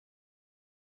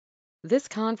This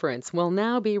conference will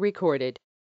now be recorded.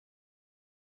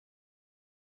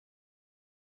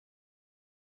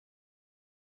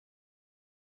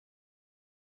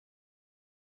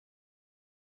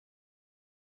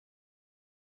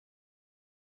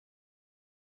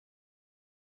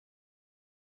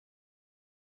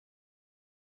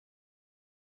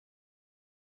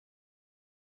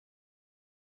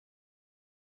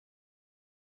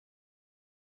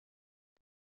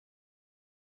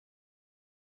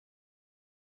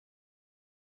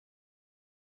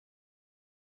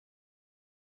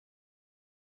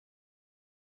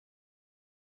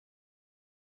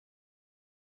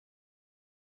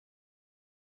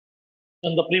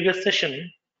 In the previous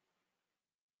session,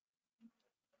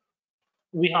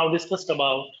 we have discussed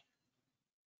about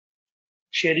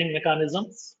sharing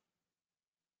mechanisms,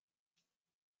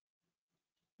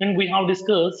 and we have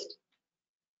discussed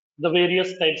the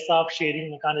various types of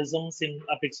sharing mechanisms in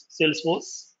Apex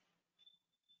Salesforce,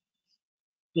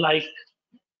 like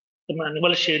the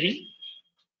manual sharing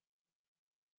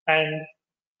and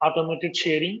automated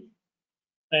sharing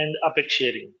and Apex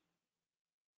sharing.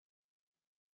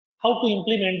 How to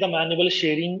implement the manual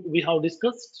sharing we have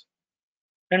discussed,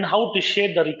 and how to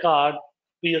share the record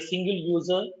to a single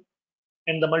user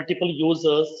and the multiple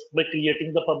users by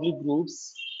creating the public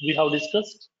groups we have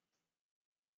discussed.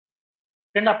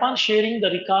 And upon sharing the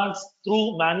records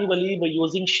through manually by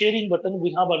using sharing button,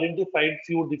 we have identified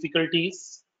few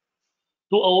difficulties.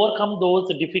 To overcome those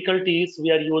difficulties, we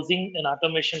are using an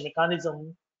automation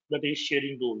mechanism, that is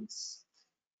sharing rules.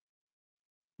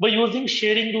 By using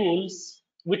sharing rules,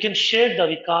 we can share the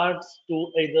records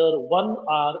to either one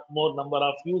or more number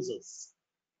of users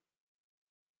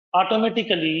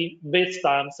automatically based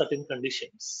on certain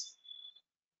conditions.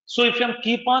 So if I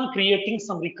keep on creating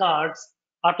some records,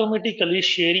 automatically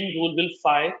sharing rule will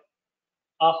fire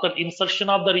after insertion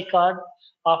of the record,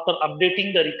 after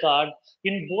updating the record.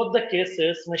 In both the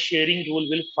cases, my sharing rule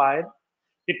will fire.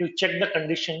 It will check the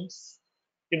conditions.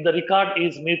 If the record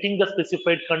is meeting the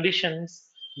specified conditions,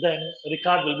 then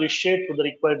record will be shared to the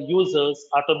required users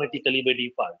automatically by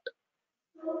default.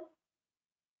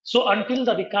 So until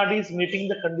the record is meeting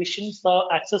the conditions, the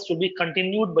access will be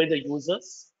continued by the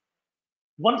users.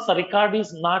 Once the record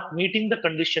is not meeting the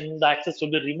condition, the access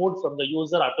will be removed from the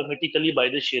user automatically by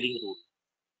the sharing rule.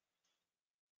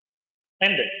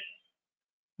 And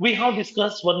we have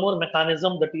discussed one more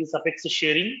mechanism, that is Apex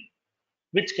sharing,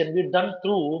 which can be done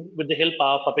through with the help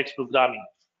of Apex programming.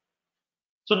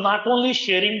 So not only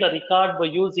sharing the record by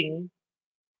using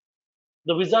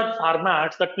the wizard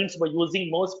formats, that means by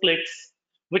using mouse clicks,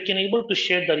 we can able to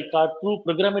share the record through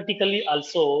programmatically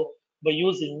also by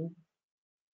using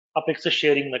Apex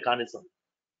sharing mechanism.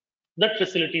 That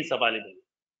facility is available.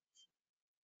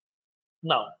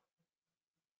 Now,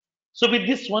 so with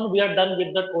this one, we are done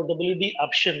with the portability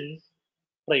option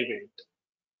private.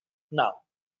 Now,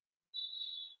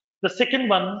 the second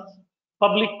one,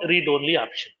 public read-only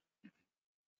option.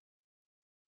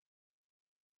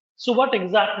 So what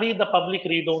exactly the public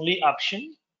read-only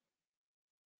option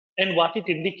and what it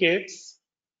indicates?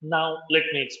 Now let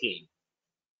me explain.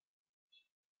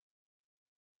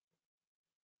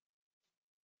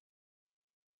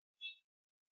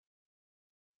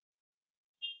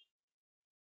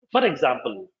 For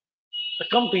example, I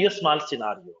come to a small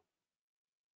scenario.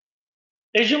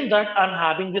 Assume that I'm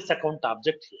having this account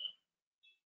object here.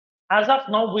 As of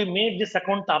now, we made this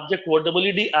account object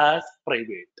wordability as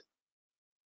private.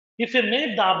 If we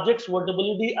make the object's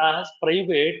wordability as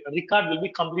private, record will be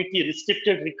completely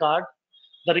restricted record.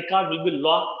 The record will be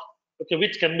locked, okay,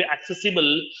 which can be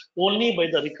accessible only by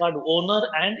the record owner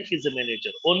and his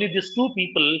manager. Only these two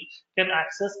people can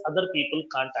access, other people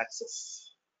can't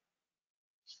access.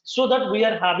 So that we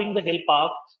are having the help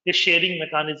of a sharing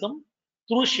mechanism.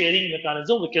 Through sharing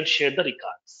mechanism, we can share the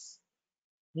records.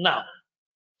 Now,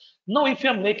 if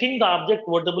you are making the object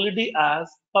wordability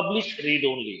as public read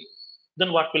only,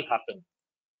 then what will happen?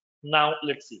 Now,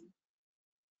 let's see.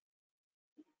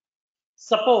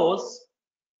 Suppose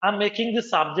I'm making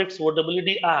this object's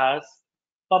wordability as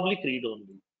public read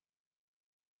only.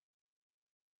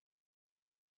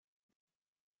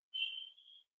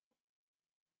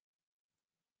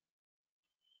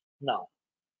 Now,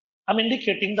 I'm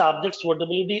indicating the object's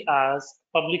wordability as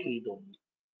public read only.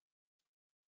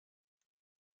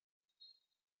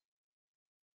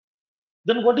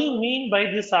 Then what do you mean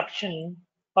by this option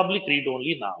public read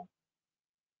only now?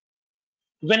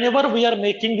 Whenever we are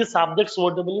making this object's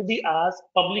wordability as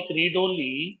public read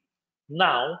only,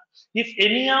 now if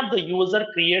any of the user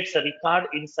creates a record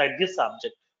inside this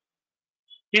object,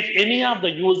 If any of the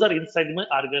user inside my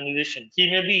organization, he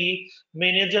may be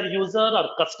manager user or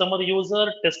customer user,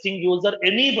 testing user,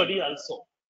 anybody also.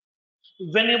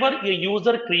 Whenever a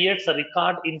user creates a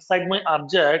record inside my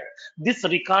object, this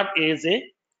record is a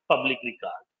public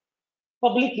record.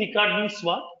 Public record means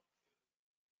what?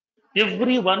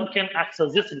 Everyone can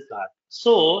access this record.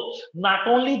 So not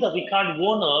only the record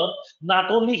owner,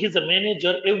 not only his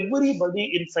manager,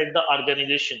 everybody inside the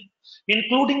organization,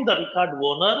 including the record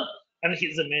owner and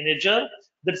his manager,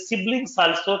 the siblings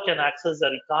also can access the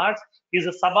records. His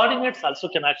subordinates also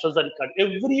can access the record.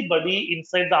 Everybody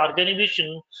inside the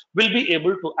organization will be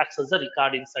able to access the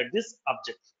record inside this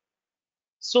object.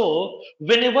 So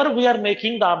whenever we are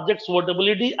making the object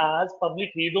suitability as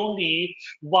public read only,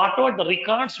 whatever the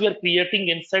records we are creating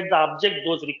inside the object,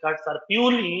 those records are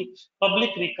purely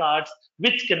public records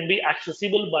which can be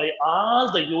accessible by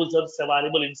all the users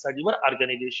available inside your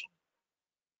organization.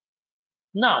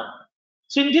 Now,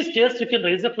 so in this case, you can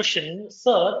raise a question,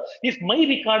 sir, if my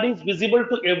record is visible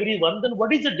to everyone, then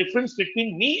what is the difference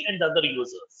between me and other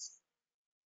users?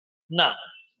 Now,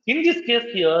 in this case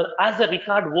here, as a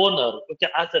record owner, okay,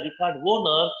 as a record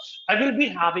owner, I will be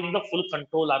having the full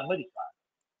control on my record.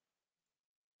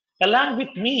 Along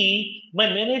with me, my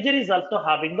manager is also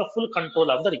having the full control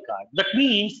of the record. That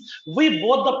means we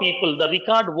both the people, the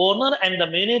record owner and the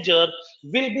manager,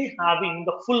 will be having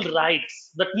the full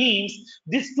rights. That means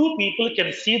these two people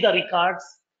can see the records,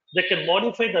 they can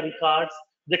modify the records,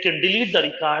 they can delete the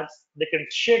records, they can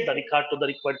share the record to the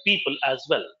required people as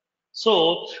well.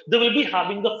 So they will be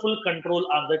having the full control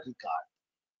on that record.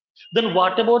 Then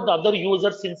what about the other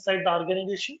users inside the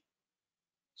organization?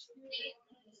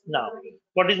 Now,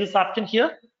 what is this option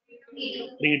here?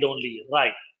 Read only,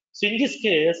 right? So in this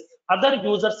case, other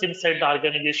users inside the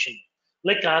organization,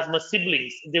 like as my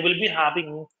siblings, they will be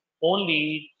having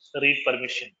only read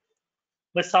permission.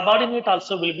 My subordinate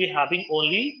also will be having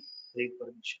only read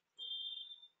permission.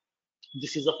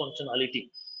 This is a functionality.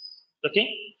 Okay.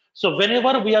 So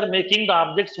whenever we are making the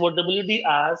object suitability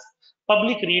as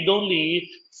public read only,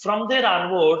 from there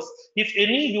onwards, if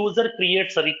any user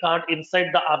creates a record inside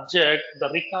the object, the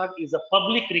record is a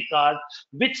public record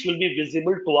which will be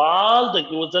visible to all the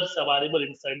users available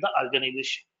inside the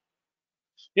organization.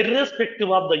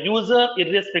 Irrespective of the user,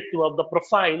 irrespective of the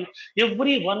profile,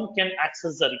 everyone can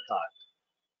access the record.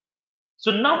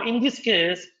 So now in this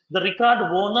case, the record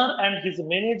owner and his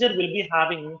manager will be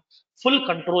having full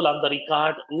control on the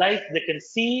record, like they can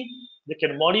see, they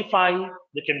can modify,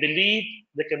 they can delete,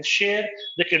 they can share,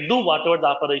 they can do whatever the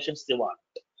operations they want.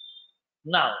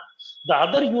 Now, the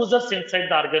other users inside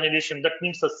the organization, that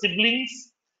means the siblings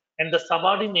and the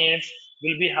subordinates,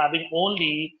 will be having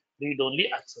only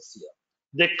read-only access here.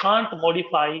 They can't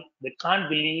modify, they can't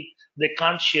delete, they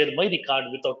can't share my record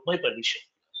without my permission.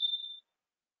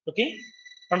 Okay,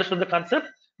 understood the concept?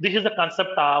 This is the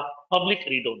concept of public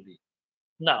read only.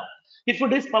 Now, if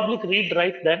it is public read,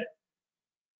 right, then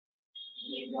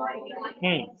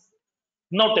hmm,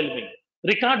 now tell me,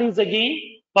 record is again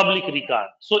public record,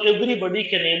 so everybody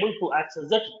can able to access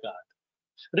that record.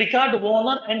 Record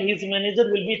owner and his manager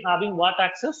will be having what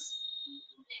access?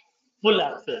 Full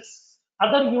access.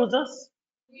 Other users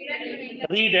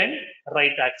read and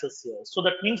write access here. So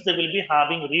that means they will be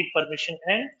having read permission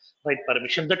and write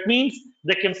permission. That means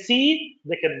they can see,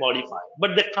 they can modify,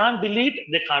 but they can't delete,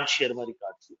 they can't share my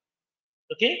records here.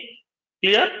 Okay,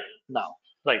 clear? Now,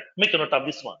 right, make a note of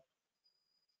this one.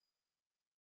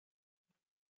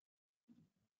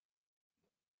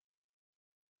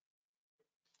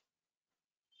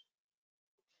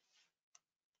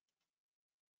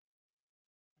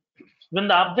 When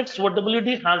the object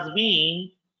suitability has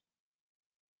been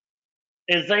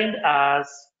assigned as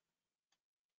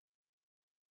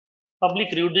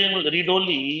public read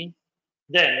only,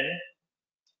 then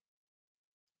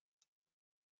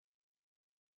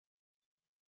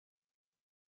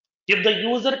if the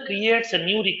user creates a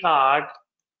new record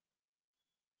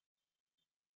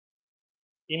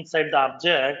inside the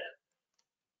object,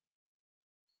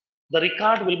 the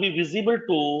record will be visible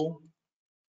to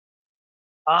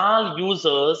all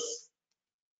users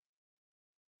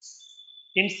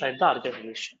inside the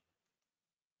organization.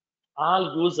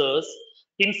 All users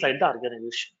inside the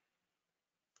organization.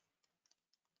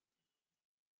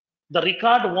 The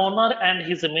record owner and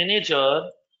his manager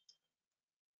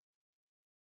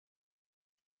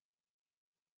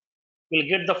will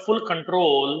get the full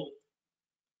control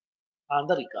on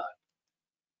the record.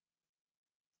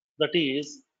 That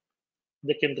is,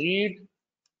 they can read,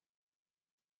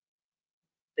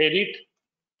 edit,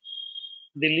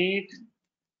 delete,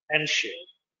 and share.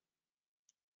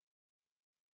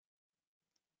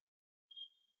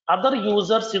 Other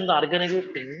users in the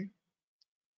organization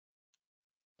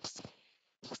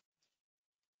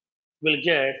will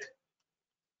get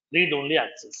read-only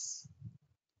access.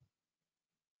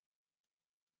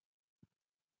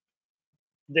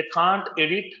 They can't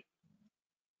edit,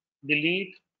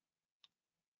 delete,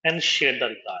 and share the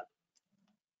record.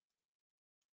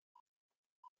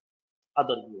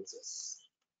 Other users.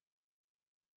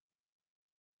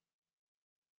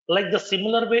 Like the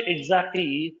similar way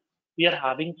exactly, we are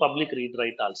having public read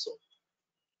write also.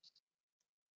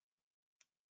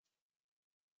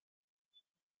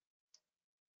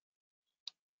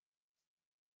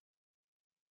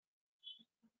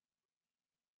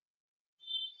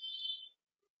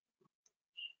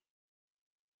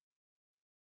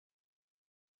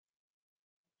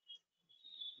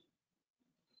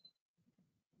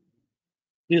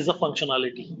 This is the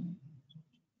functionality.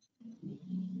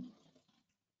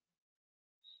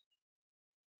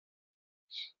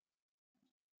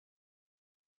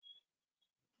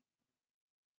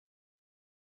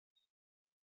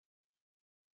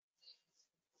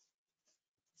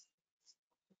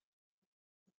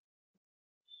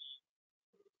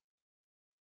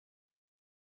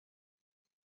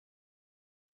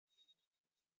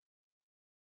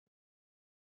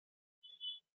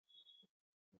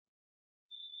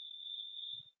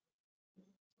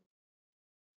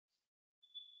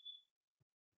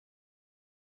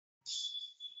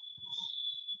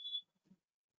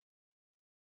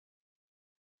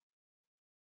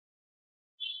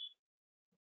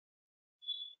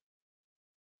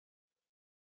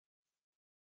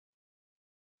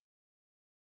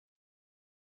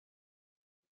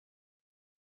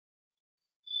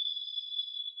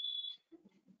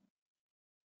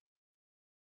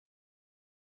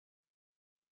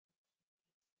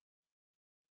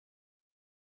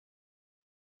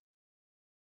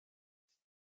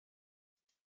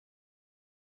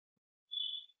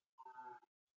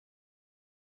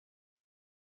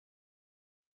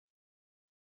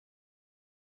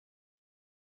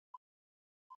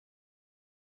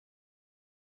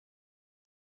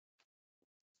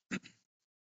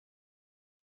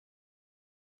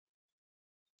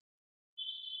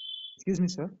 Excuse me,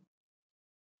 sir.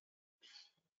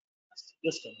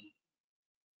 Yes, tell me.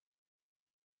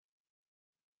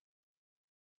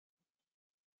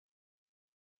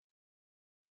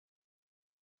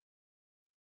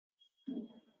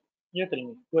 Yeah, tell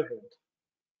me. Go ahead.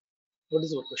 What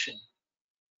is your question?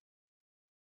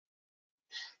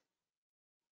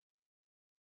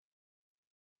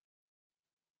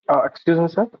 Excuse me,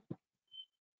 sir.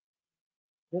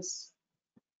 Yes.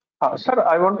 Sir,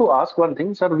 I want to ask one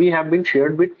thing. Sir, we have been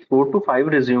shared with 4 to 5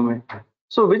 resume.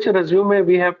 So which resume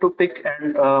we have to pick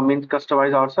and means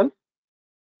customize ourselves?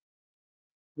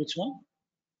 Which one?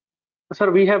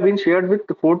 Sir, we have been shared with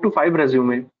 4 to 5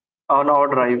 resume on our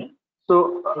drive. Okay.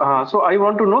 So, Okay. so I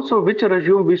want to know. So which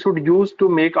resume we should use to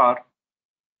make our?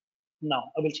 Now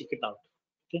I will check it out.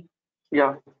 Okay.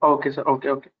 Yeah. Okay, sir. Okay,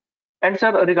 okay. And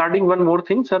sir, regarding one more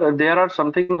thing, sir, there are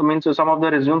something means some of the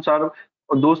resumes are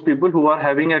those people who are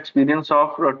having experience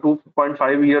of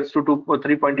 2.5 years to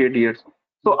 3.8 years.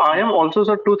 So I am Mhm. also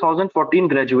sir 2014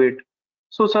 graduate.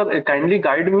 So sir, kindly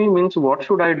guide me means what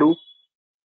should I do?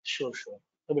 Sure, sure.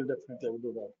 I will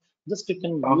do that. Just you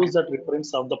can use Okay, that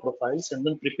reference of the profiles and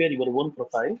then prepare your own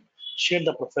profile. Share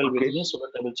the profile with okay, me so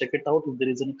that I will check it out. If there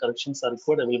is any corrections are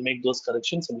required, I will make those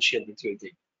corrections and share with you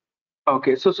again.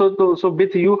 okay. So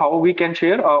with you, how we can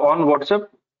share on WhatsApp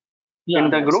Yeah, in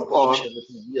on the WhatsApp. group You can or share with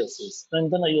me. Yes, yes.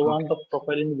 And then I want okay, the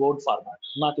profile in Word format,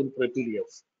 not in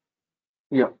PDF.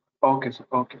 yeah, okay, sir.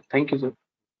 Okay, thank you, sir.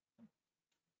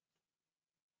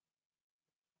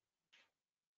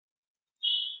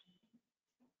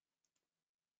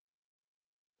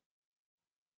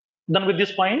 Done with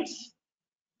these points?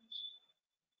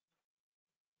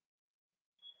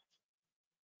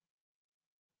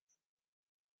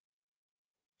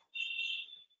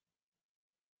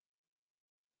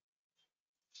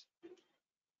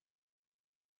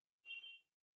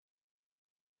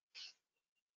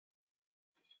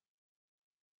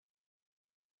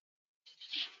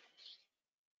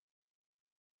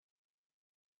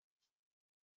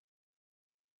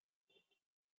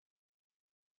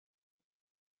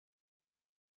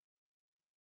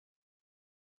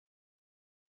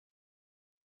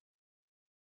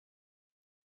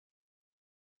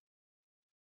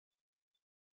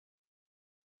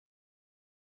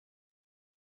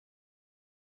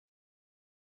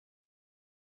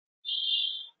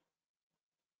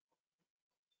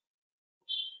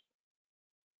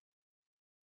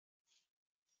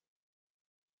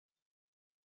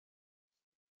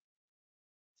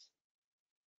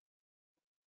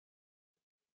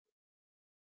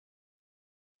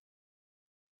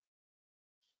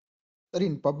 Sir,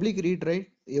 in public read write,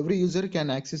 every user can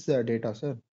access the data,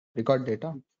 sir. Record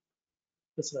data.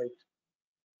 That's right.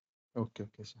 Okay,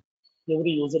 okay, sir.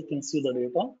 Every user can see the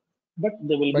data, but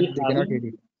they will But be they cannot having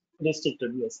edit.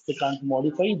 restricted. Yes, they can't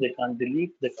modify, they can't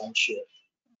delete, they can't share.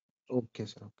 Okay,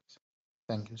 sir. Okay, sir.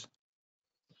 Thank you, sir.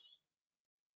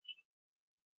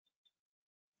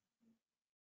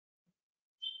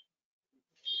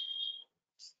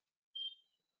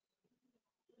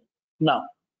 Now,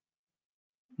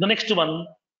 the next one,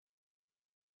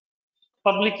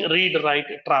 public read write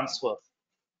transfer.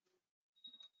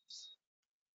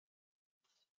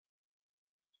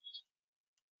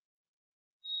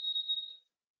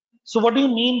 So what do you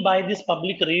mean by this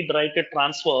public read write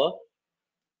transfer,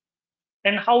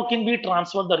 and how can we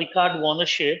transfer the record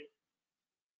ownership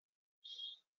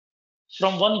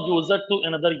from one user to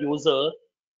another user?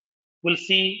 We'll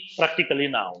see practically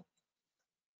now.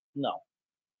 Now,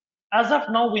 as of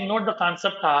now, we know the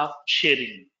concept of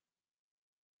sharing.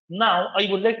 Now, I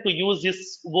would like to use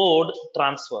this word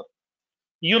transfer.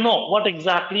 You know what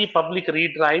exactly public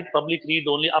read write, public read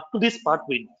only, up to this part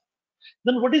we know.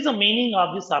 Then what is the meaning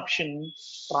of this option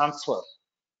transfer?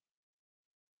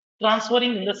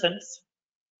 Transferring in the sense,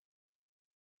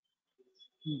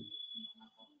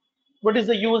 what is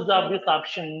the use of this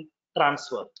option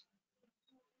transfer?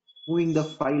 moving the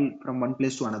file from one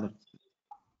place to another.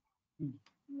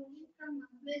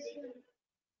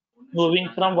 Moving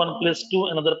from one place to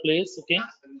another place, okay?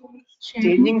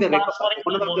 Changing the record, Transferring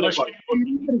owner the of the record.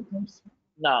 ownership, okay?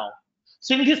 Now,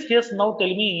 so in this case, now tell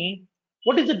me,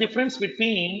 what is the difference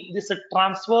between this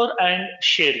transfer and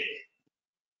sharing?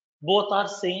 Both are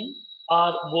same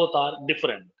or both are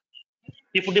different?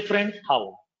 If different,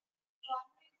 how?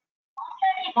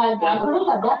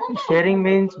 Sharing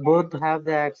means both have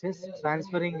the access.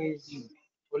 Transferring is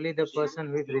only the person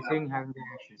who is receiving having the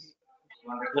access.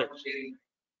 Right.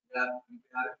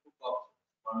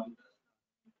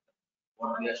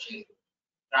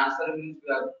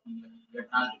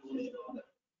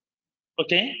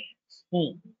 Okay.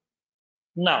 Hmm.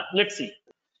 Now, let's see.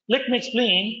 Let me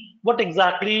explain what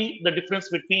exactly the difference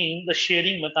between the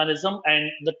sharing mechanism and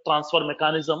the transfer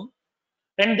mechanism,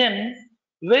 and then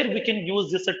where we can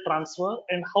use this at transfer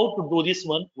and how to do this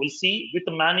one. We'll see with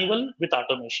manual, with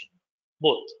automation,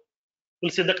 both.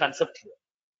 We'll see the concept here.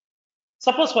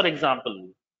 Suppose, for example,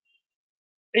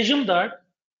 assume that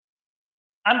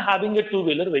I'm having a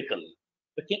two-wheeler vehicle.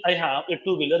 Okay, I have a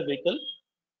two-wheeler vehicle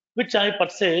which I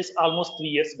purchased almost 3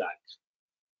 years back.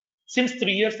 Since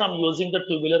 3 years I'm using the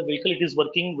two-wheeler vehicle, it is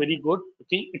working very good.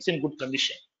 Okay, it's in good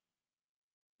condition.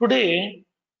 Today,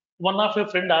 one of a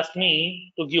friend asked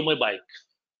me to give my bike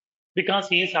because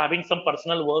he is having some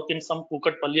personal work in some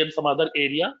Kukatpalli and some other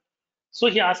area. So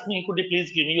he asked me, could you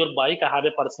please give me your bike? I have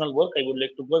a personal work. I would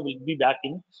like to go. I will be back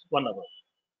in 1 hour.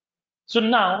 So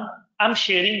now I'm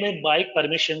sharing my bike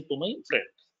permission to my friend.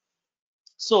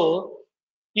 So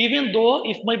even though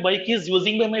if my bike is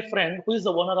using by my friend, who is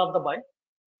the owner of the bike?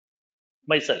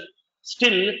 Myself.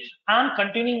 Still, I'm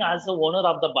continuing as the owner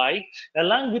of the bike.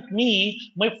 Along with me,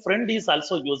 my friend is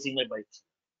also using my bike.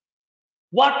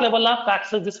 What level of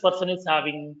access this person is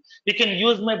having? He can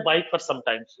use my bike for some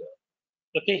time here.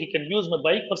 Okay, he can use my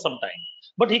bike for some time,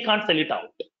 but he can't sell it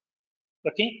out.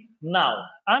 Okay, now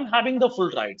I'm having the full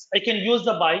rights. I can use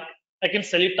the bike, I can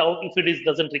sell it out if it is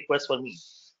doesn't request for me.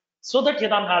 So that here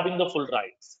I'm having the full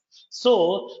rights.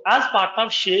 So as part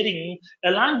of sharing,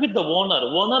 along with the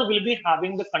owner will be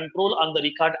having the control on the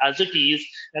record as it is.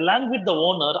 Along with the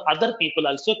owner, other people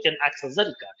also can access the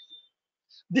record.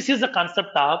 This is the concept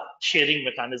of sharing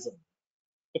mechanism.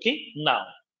 Okay, now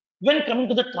when coming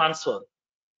to the transfer,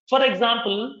 for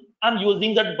example, I'm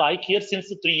using that bike here since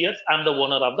 3 years. I'm the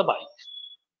owner of the bike.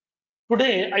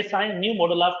 Today, I find new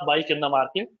model of bike in the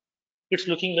market. It's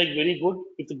looking like very good.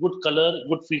 It's a good color,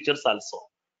 good features also.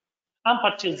 I'm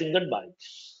purchasing that bike.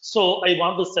 So I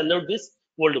want to sell out this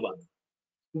old one.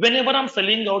 Whenever I'm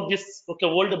selling out this okay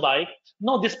old bike,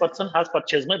 now this person has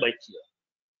purchased my bike here.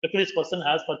 Okay, this person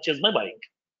has purchased my bike.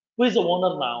 Who is the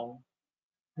owner now?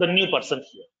 The new person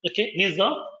here. Okay, he is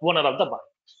the owner of the bike.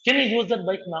 Can he use that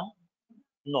bike now?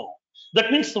 No.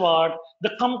 That means what?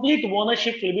 The complete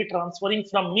ownership will be transferring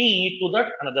from me to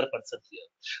that another person here.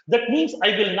 That means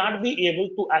I will not be able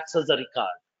to access the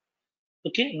record.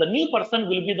 Okay, the new person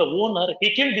will be the owner.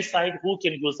 He can decide who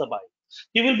can use the bike.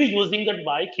 He will be using that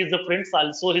bike. His friends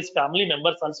also, his family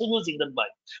members also using that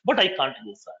bike. But I can't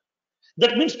use that.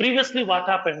 That means previously what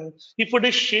happened, if it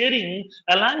is sharing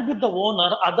along with the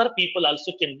owner, other people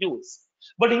also can use.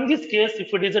 But in this case,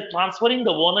 if it is a transferring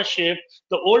the ownership,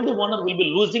 the old owner will be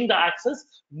losing the access,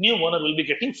 new owner will be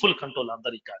getting full control on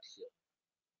the record here.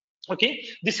 Okay,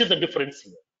 this is the difference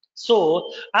here.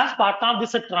 So as part of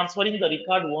this transferring the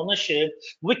record ownership,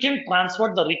 we can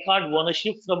transfer the record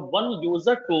ownership from one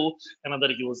user to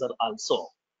another user also.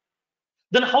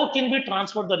 Then how can we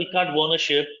transfer the record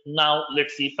ownership? Now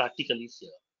let's see practically here.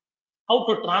 How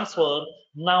to transfer?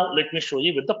 Now let me show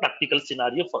you with the practical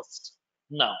scenario first.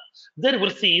 Now there will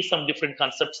see some different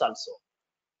concepts also.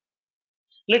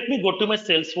 Let me go to my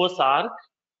Salesforce arc.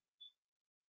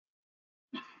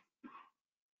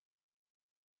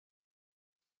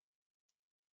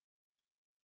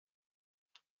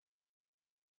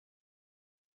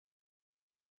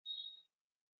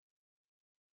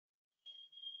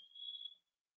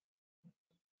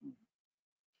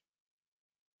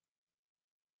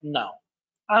 Now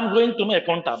I'm going to my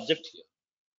account object here.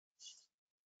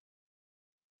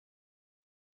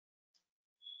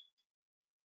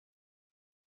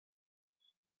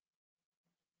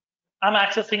 I'm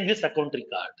accessing this account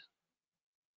record.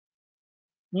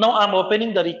 Now I'm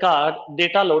opening the record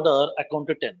data loader account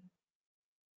 10.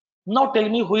 Now tell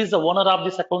me who is the owner of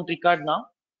this account record now?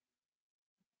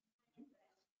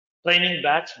 Training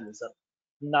batch user.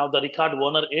 Now the record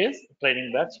owner is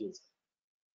training batch user.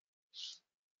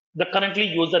 The currently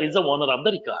user is the owner of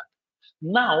the record.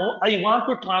 Now I want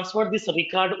to transfer this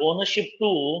record ownership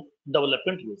to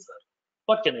development user.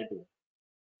 What can I do?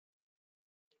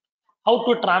 How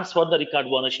to transfer the record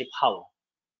ownership? How?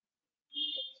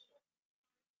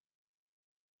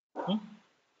 Hmm?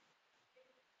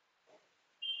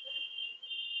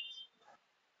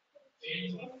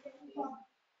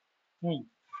 Hmm.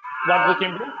 What we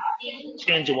can do?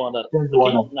 Change owner.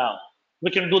 Okay, now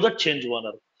we can do the change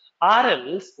owner. Or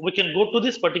else we can go to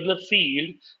this particular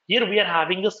field. Here we are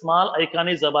having a small icon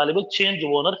is available, change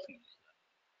owner field.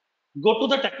 Go to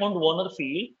the account owner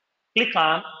field, click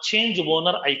on change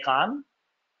owner icon.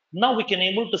 Now we can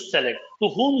able to select to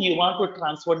whom you want to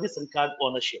transfer this record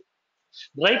ownership.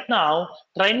 Right now,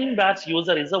 training batch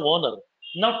user is the owner.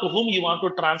 Now to whom you want to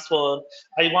transfer?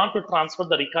 I want to transfer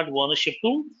the record ownership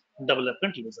to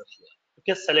development user here.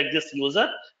 Okay, select this user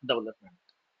development.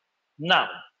 Now,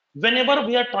 whenever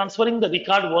we are transferring the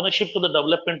record ownership to the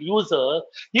development user,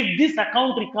 if this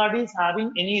account record is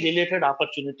having any related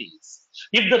opportunities,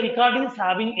 if the record is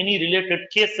having any related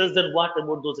cases, then what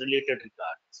about those related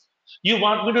records? You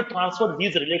want me to transfer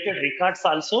these related records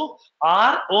also,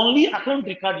 or only account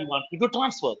record you want me to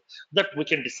transfer? That we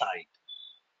can decide.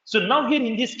 So now here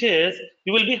in this case,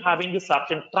 you will be having this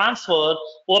option transfer,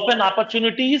 open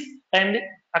opportunities and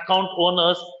account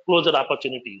owners, closure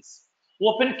opportunities.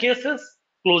 Open cases,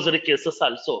 closure cases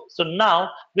also. So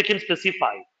now we can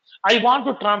specify. I want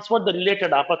to transfer the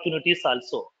related opportunities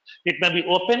also. It may be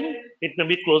open, it may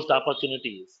be closed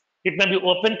opportunities. It may be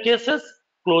open cases,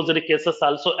 closed cases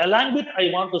also. Along with I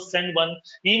want to send one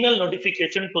email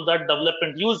notification to that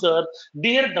development user.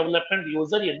 Dear development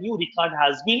user, a new record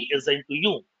has been assigned to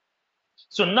you.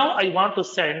 So now I want to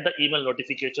send the email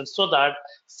notification so that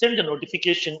send a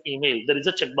notification email. There is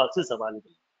a checkbox is available.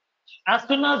 As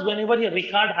soon as whenever a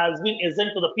record has been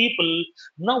assigned to the people,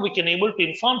 now we can able to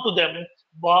inform to them,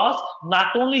 boss,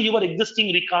 not only your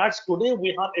existing records, today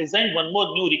we have assigned one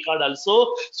more new record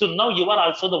also. So now you are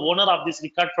also the owner of this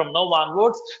record from now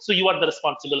onwards. So you are the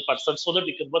responsible person so that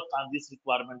we can work on this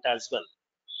requirement as well.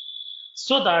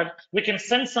 So that we can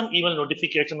send some email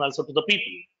notification also to the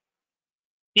people.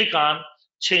 Click on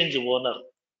change owner.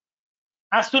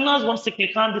 As soon as once you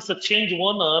click on this change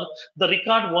owner, the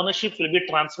record ownership will be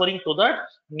transferring to that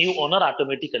new owner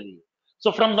automatically.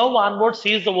 So from now onwards,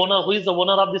 he is the owner. Who is the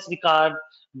owner of this record?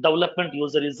 Development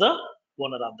user is the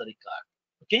owner of the record.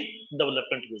 Okay,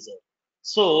 development user.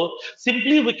 So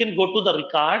simply we can go to the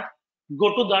record,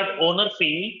 go to that owner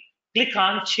field, click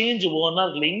on change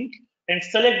owner link and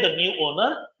select the new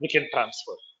owner. We can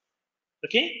transfer.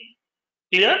 Okay,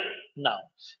 clear? Now,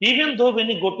 even though when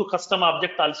you go to custom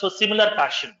object also similar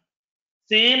passion,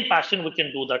 same passion we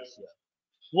can do that here.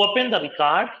 Open the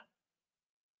record,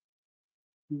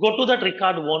 go to that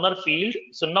record owner field.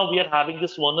 So now we are having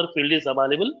this owner field is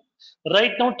available.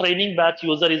 Right now training batch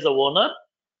user is the owner.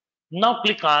 Now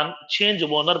click on change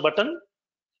owner button.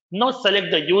 Now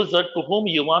select the user to whom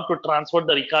you want to transfer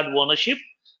the record ownership.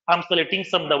 I'm selecting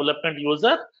some development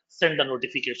user, send the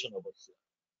notification over here.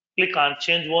 Click on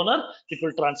change owner, it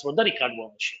will transfer the record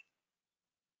ownership.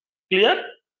 Clear?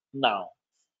 Now,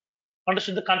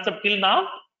 understood the concept till now?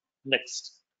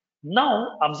 Next.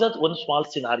 Now, observe one small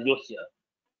scenario here.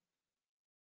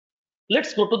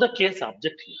 Let's go to the case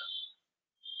object here.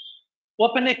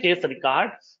 Open a case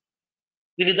record.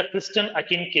 This is the Christian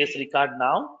Akin case record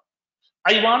now.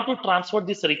 I want to transfer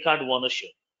this record ownership.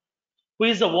 Who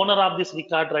is the owner of this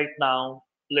record right now?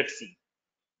 Let's see.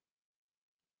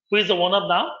 Who is the owner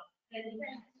now?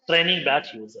 training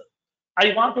batch user.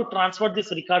 I want to transfer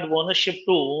this record ownership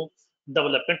to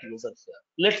development user here.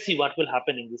 Let's see what will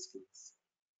happen in this case.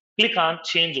 Click on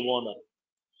change owner.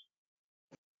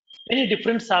 Any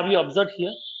difference have you observed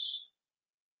here?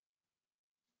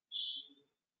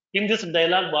 In this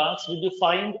dialog box, did you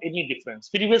find any difference?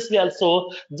 Previously also,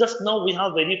 just now we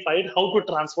have verified how to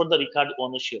transfer the record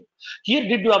ownership. Here,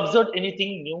 did you observe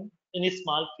anything new? Any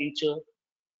small feature?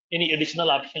 Any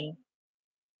additional option?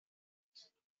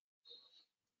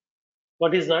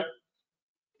 What is that?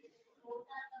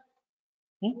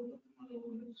 Hmm?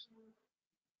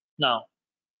 Now,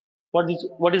 what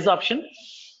is the option?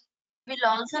 Will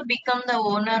also become the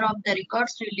owner of the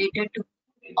records related to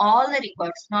all the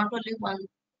records, not only one.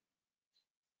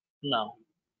 Now,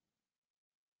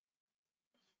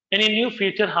 any new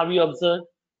feature have you observed?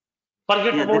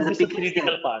 Forget Yeah, there about is a this pick list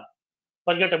theoretical there. part.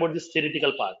 Forget about this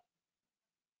theoretical part.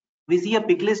 We see a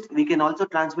pick list. We can also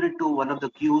transfer it to one of the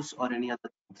queues or any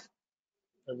other things.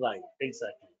 Right,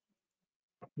 exactly.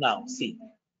 Now, see.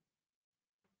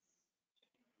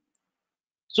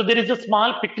 So there is a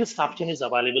small pick list option is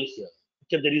available here.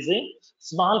 Okay, there is a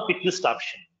small pick list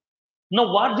option.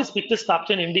 Now, what this pick list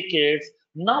option indicates,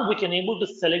 now we can able to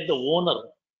select the owner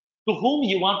to whom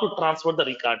you want to transfer the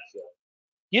record here.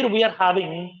 Here we are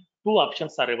having two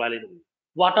options are available.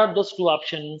 What are those two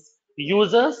options?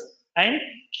 Users and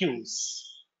queues.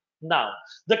 Now,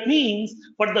 that means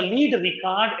for the lead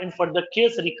record and for the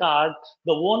case record,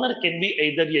 the owner can be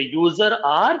either a user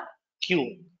or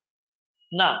queue.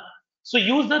 Now, so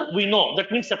user, we know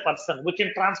that means a person. We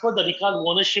can transfer the record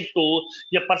ownership to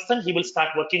a person. He will start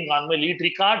working on my lead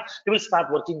record. He will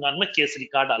start working on my case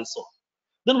record also.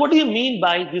 Then what do you mean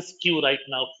by this queue right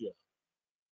now here?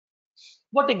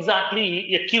 What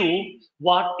exactly a queue,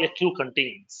 what a queue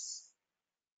contains?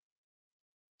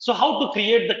 So how to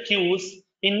create the queues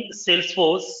in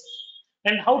Salesforce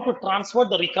and how to transfer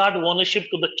the record ownership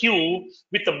to the queue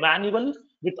with a manual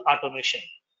with automation.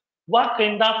 What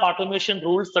kind of automation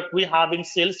rules that we have in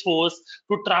Salesforce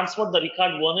to transfer the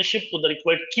record ownership to the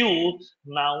required queue?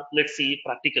 Now let's see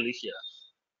practically here.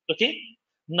 Okay.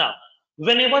 Now,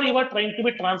 whenever you are trying to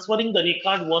be transferring the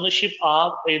record ownership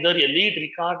of either a lead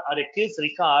record or a case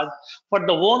record, for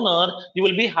the owner, you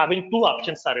will be having two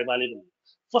options are available.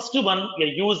 First one, a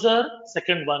user,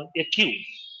 second one, a queue.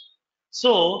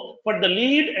 So for the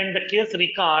lead and the case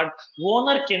record,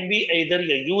 owner can be either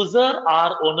a user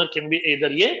or owner can be either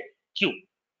a queue.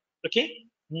 Okay.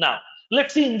 Now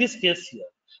let's see in this case here,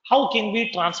 how can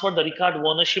we transfer the record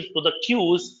ownership to the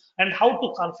queues and how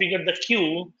to configure the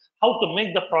queue, how to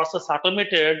make the process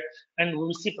automated, and we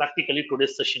will see practically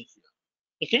today's session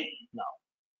here. Okay. Now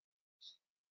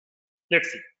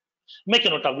let's see. Make a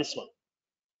note of this one.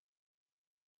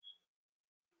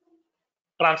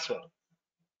 Transfer.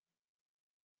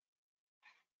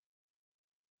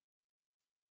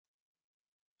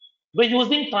 By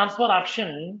using transfer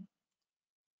option,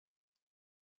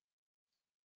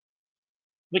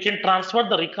 we can transfer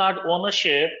the record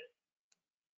ownership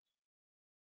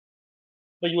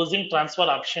by using transfer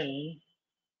option.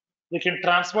 We can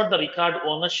transfer the record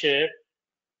ownership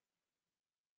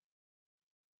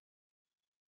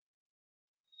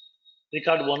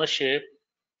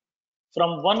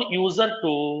from one user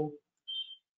to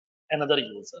another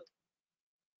user.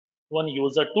 One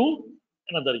user to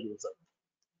another user.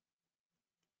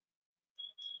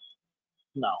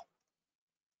 Now,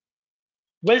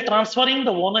 while transferring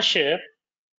the ownership,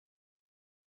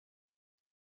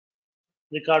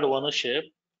 record ownership,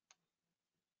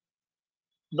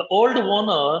 the old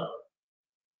owner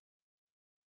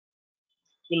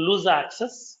will lose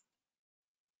access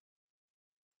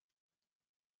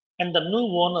and the new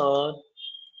owner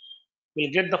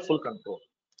will get the full control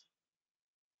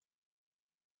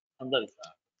on the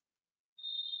record.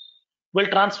 While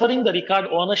transferring the record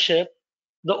ownership,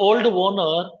 the old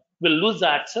owner will lose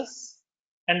access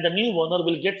and the new owner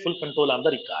will get full control on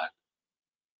the record.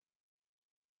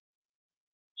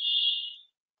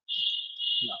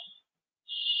 Now,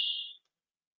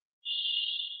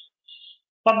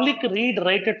 public read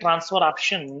write transfer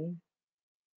option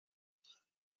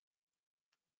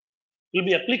will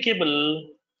be applicable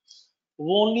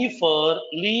only for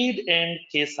lead and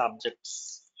case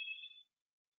objects.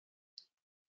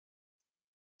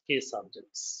 Case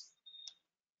objects.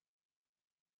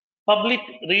 Public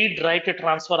read write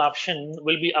transfer option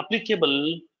will be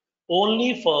applicable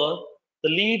only for the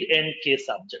lead and case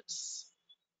objects.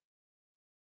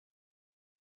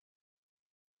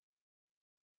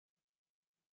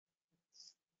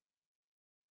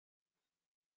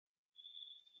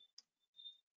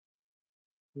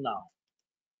 Now,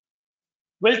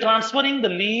 While transferring the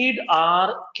lead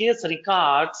or case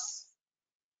records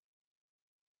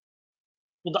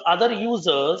to the other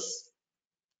users,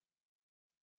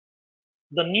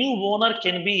 the new owner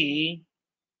can be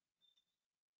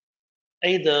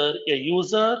either a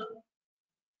user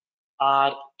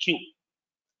or queue.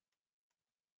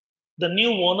 The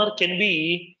new owner can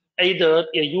be either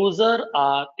a user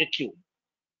or a queue.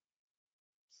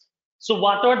 So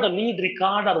whatever the lead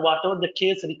record or whatever the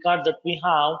case record that we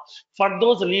have, for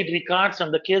those lead records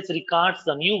and the case records,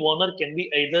 the new owner can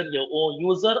be either your own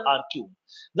user or queue.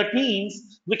 That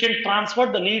means we can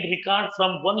transfer the lead record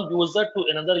from one user to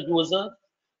another user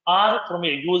or from a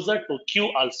user to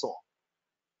queue also.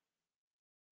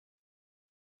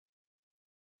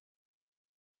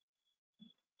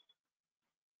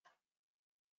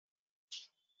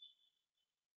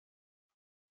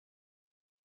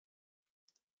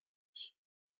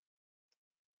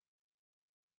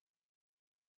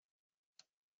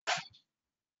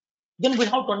 Then we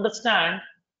have to understand,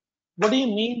 what do you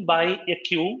mean by a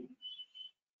queue,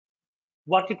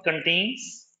 what it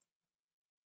contains,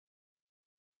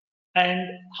 and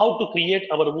how to create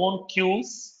our own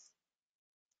queues,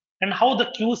 and how the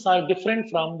queues are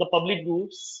different from the public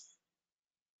groups,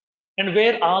 and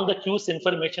where all the queues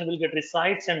information will get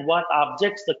resides, and what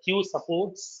objects the queue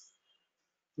supports,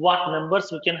 what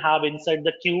members we can have inside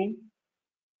the queue.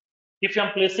 If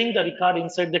I'm placing the record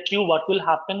inside the queue, what will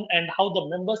happen, and how the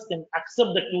members can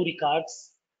accept the queue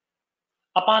records.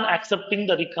 Upon accepting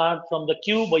the record from the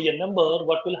queue by a member,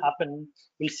 what will happen,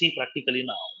 we'll see practically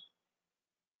now.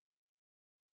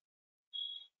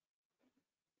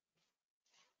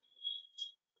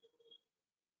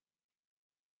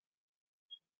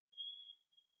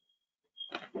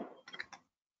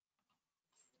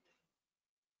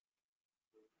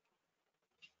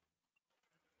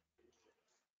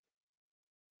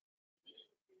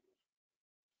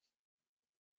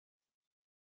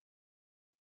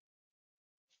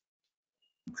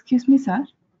 Excuse me, sir.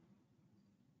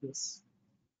 Yes.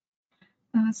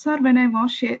 Sir, when I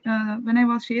was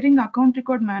sharing account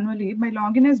record manually by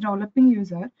login as developing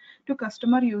user to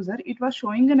customer user, it was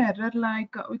showing an error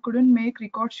like we couldn't make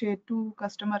record share to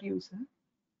customer user.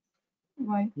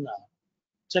 Why? Now,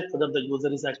 check whether the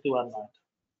user is active or not.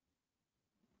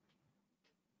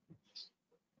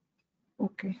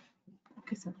 Okay.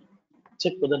 Okay, sir.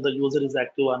 Check whether the user is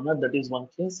active or not. That is one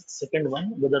case. Second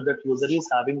one, whether that user is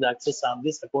having the access on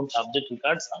this account object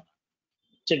records or not.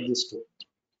 Check this too.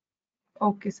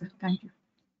 Okay, sir. Thank you.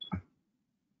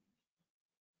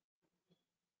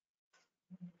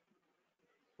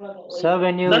 Sir,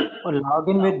 when you Then, log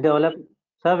in with development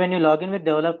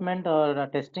or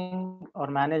testing or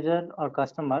manager or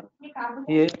customer,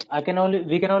 we can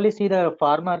only see the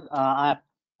farmer app.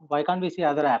 Why can't we see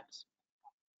other apps?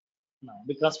 no,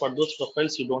 because for those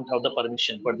profiles you don't have the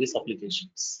permission for these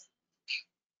applications.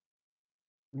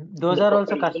 Those The are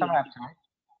also profile custom level, apps, right?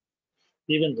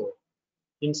 even though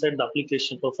inside the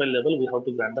application profile level we have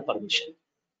to grant the permission.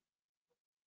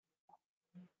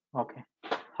 Okay.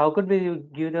 How could we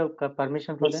give the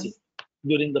permission for We'll them? see.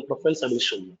 During the profiles I will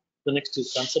show you. The next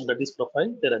is concept, that is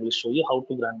profile. There I will show you how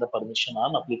to grant the permission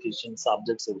on applications,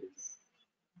 objects, everything.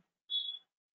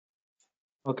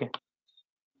 Okay.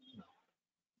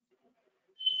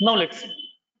 Now let's see.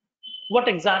 What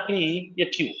exactly a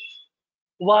queue?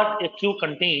 What a queue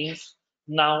contains?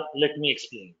 Now let me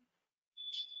explain.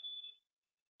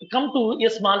 Come to a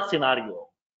small scenario.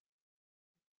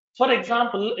 For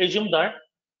example, assume that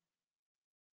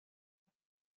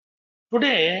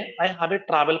today I have a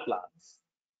travel plan.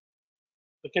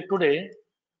 Okay, today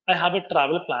I have a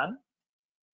travel plan.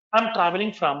 I'm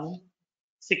traveling from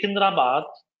Secunderabad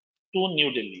to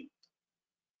New Delhi.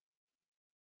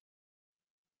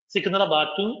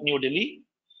 Secunderabad to New Delhi,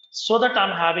 so that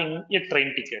I'm having a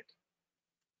train ticket.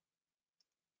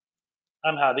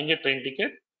 I'm having a train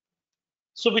ticket,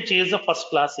 so which is a first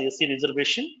class AC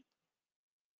reservation.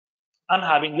 I'm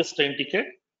having this train ticket.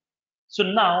 So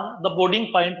now the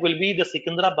boarding point will be the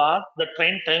Secunderabad. The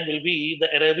train time will be, the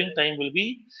arriving time will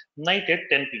be night at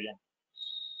 10 p.m.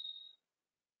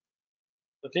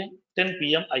 Okay, 10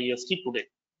 p.m. IST today.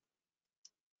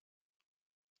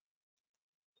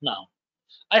 Now,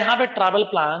 I have a travel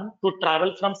plan to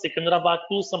travel from Secunderabad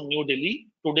to some New Delhi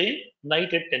today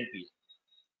night at 10 p.m.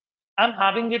 I'm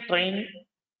having a train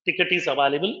ticket is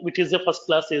available, which is a first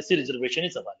class AC reservation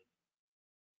is available.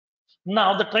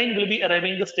 Now the train will be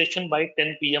arriving the station by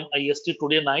 10 p.m. IST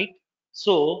today night.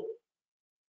 So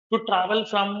to travel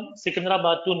from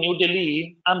Secunderabad to New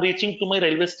Delhi, I'm reaching to my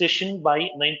railway station by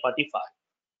 9:45.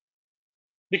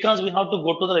 because we have to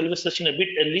go to the railway station a bit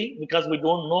early because we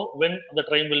don't know when the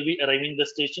train will be arriving the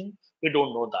station. We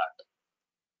don't know that.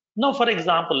 Now, for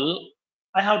example,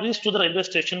 I have reached to the railway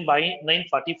station by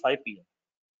 9:45 p.m.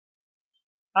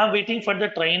 I'm waiting for the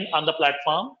train on the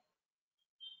platform.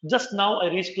 Just now I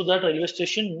reached to that railway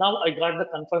station. Now I got the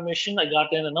confirmation. I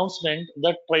got an announcement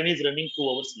that train is running 2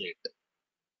 hours late.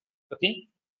 Okay.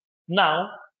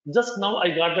 Now, just now I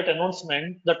got that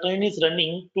announcement. The train is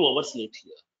running 2 hours late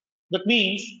here. That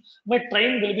means my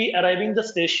train will be arriving the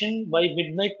station by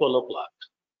midnight 12 o'clock.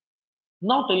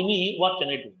 Now tell me what can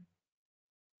I do?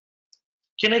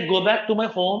 Can I go back to my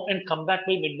home and come back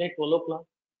by midnight 12 o'clock?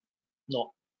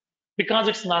 No, because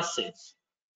it's not safe.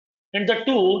 And the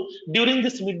two, during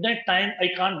this midnight time, I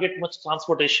can't get much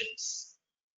transportations.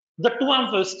 The two,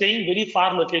 I'm staying very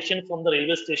far location from the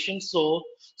railway station, so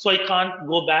I can't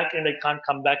go back and I can't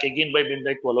come back again by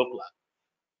midnight 12 o'clock.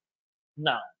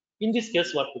 Now, in this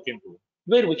case, what we can do?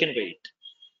 Where we can wait?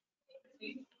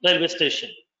 Railway station.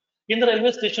 In the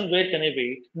railway station, where can I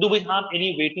wait? Do we have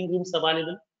any waiting rooms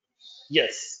available?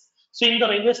 Yes. So in the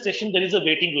railway station, there is a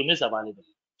waiting room is available.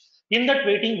 In that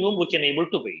waiting room, we can able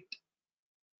to wait.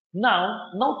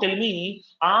 Now tell me,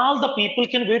 all the people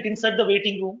can wait inside the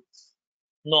waiting room?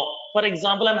 No. For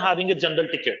example, I'm having a general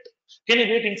ticket. Can I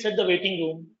wait inside the waiting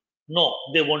room? No,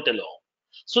 they won't allow.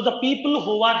 So the people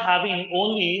who are having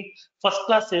only first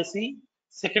class AC,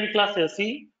 second class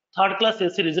AC, third class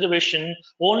AC reservation,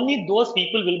 only those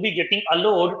people will be getting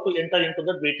allowed to enter into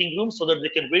the waiting room so that they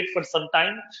can wait for some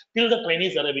time till the train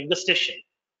is arriving the station.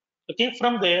 Okay,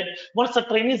 from there, once the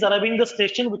train is arriving the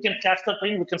station, we can catch the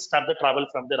train, we can start the travel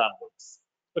from there onwards.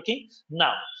 Okay,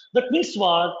 now that means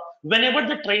what? Whenever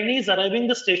the train is arriving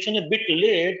the station a bit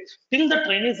late, till the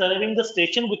train is arriving the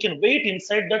station, we can wait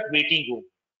inside that waiting room.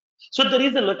 So there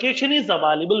is a location is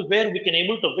available where we can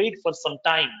able to wait for some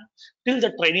time till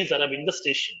the train is arriving the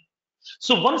station.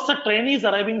 So once the train is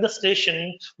arriving the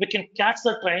station, we can catch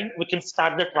the train, we can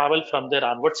start the travel from there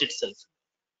onwards itself.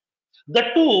 The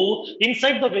two,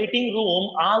 inside the waiting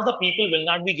room, all the people will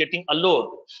not be getting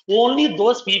allowed. Only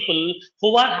those people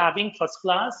who are having first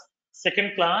class,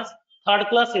 second class, third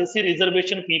class AC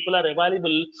reservation people are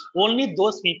available. Only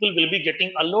those people will be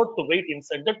getting allowed to wait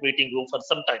inside that waiting room for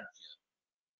some time.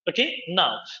 Okay,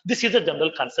 now this is a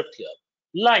general concept here.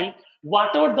 Like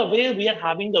whatever the way we are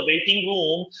having the waiting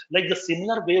room, like the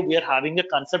similar way we are having a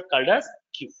concept called as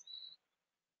queue.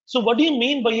 So what do you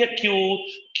mean by a queue?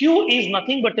 Queue is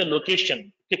nothing but a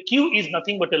location. A queue is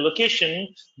nothing but a location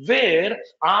where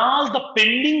all the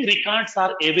pending records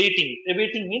are awaiting.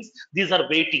 Awaiting means these are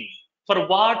waiting. For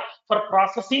what? For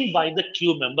processing by the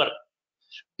queue member.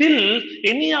 Till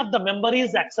any of the member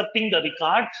is accepting the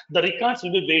records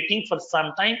will be waiting for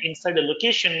some time inside a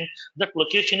location. That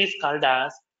location is called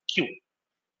as queue.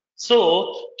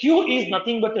 So queue is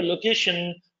nothing but a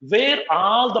location where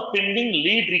all the pending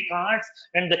lead records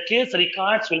and the case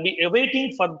records will be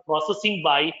awaiting for processing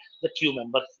by the queue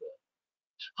member.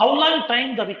 How long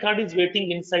time the record is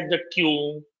waiting inside the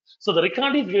queue? So the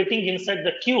record is waiting inside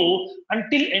the queue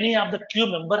until any of the queue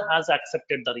member has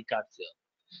accepted the record here.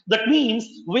 That means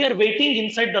we are waiting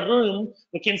inside the room,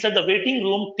 inside the waiting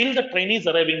room till the train is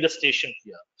arriving the station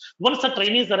here. Once the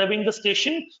train is arriving the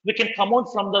station, we can come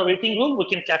out from the waiting room, we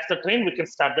can catch the train, we can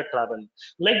start the travel.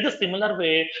 Like the similar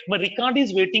way, my record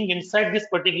is waiting inside this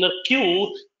particular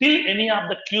queue till any of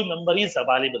the queue member is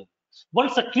available.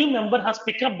 Once the queue member has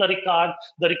picked up the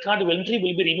record entry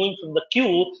will be removed from the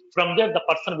queue. From there, the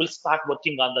person will start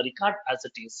working on the record as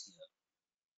it is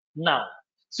here. Now,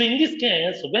 so in this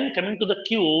case, when coming to the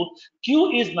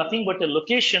queue is nothing but a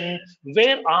location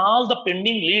where all the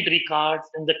pending lead records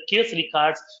and the case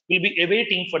records will be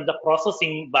awaiting for the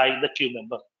processing by the queue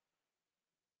member.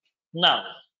 Now,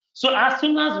 so as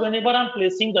soon as whenever I'm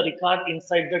placing the record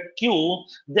inside the queue,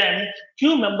 then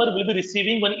queue member will be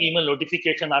receiving one email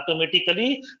notification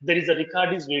automatically. There is a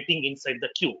record is waiting inside the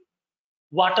queue.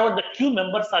 Whatever the queue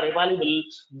members are available,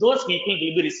 those people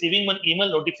will be receiving one email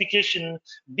notification.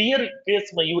 Dear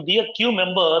queue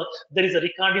member, there is a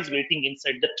record is waiting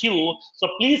inside the queue. So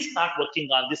please start working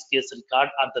on this case record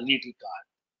or the lead record.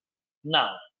 Now,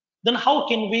 then how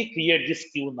can we create this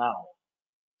queue now?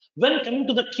 When coming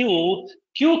to the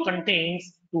queue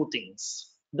contains two things.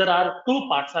 There are two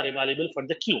parts are available for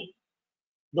the queue.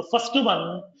 The first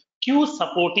one, queue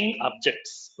supporting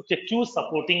objects. Okay, queue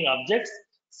supporting objects.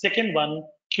 Second one,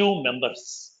 queue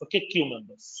members. Okay, queue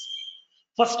members.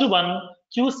 First one,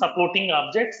 queue supporting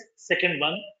objects. Second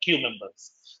one, queue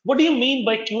members. What do you mean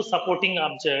by queue supporting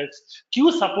objects?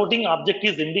 Queue supporting object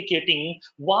is indicating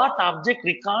what object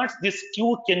records this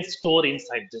queue can store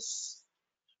inside this.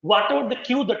 Whatever the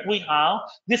queue that we have,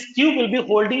 this queue will be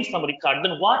holding some record.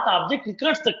 Then what object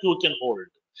records the queue can hold?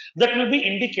 That will be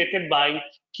indicated by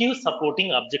queue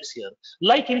supporting objects here.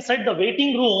 Like inside the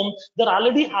waiting room, they're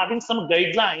already having some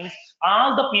guidelines.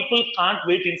 All the people can't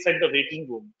wait inside the waiting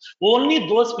room. Only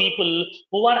those people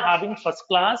who are having first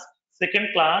class, second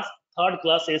class, third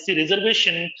class AC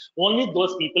reservation, only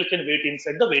those people can wait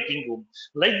inside the waiting room.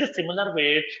 Like the similar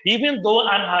way, even though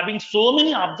I'm having so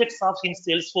many objects of in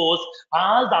Salesforce,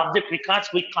 all the object records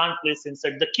we can't place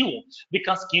inside the queue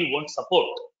because queue won't support.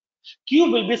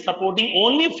 Queue will be supporting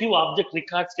only few object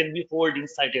records can be held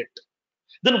inside it.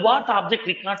 Then what object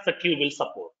records the queue will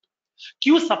support?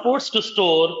 Queue supports to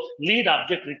store lead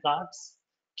object records,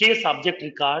 case object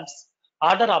records,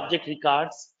 order object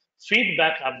records,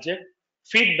 feedback object,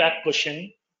 feedback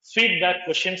question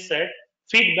set,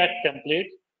 feedback template,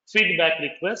 feedback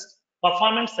request,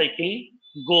 performance cycle,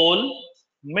 goal,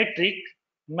 metric,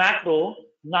 macro,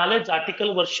 knowledge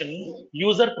article version,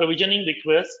 user provisioning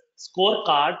request,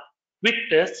 scorecard, quick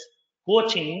test,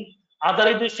 coaching,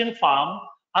 authorization form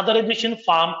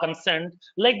consent,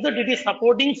 like that it is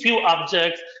supporting few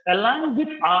objects along with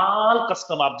all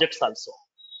custom objects also.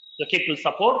 Okay, it will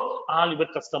support all your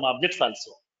custom objects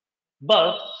also.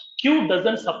 But Q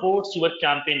doesn't support your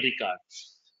campaign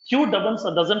records. Q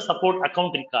doesn't support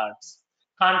account records,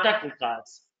 contact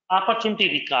records,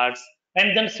 opportunity records,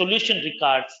 and then solution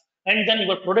records, and then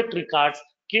your product records,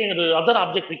 other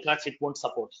object records it won't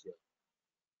support here.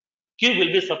 Q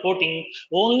will be supporting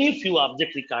only few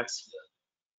object records here.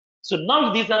 So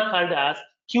now these are called as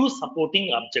queue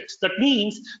supporting objects. That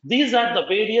means these are the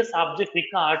various object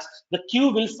records the queue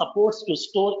will support to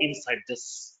store inside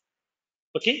this.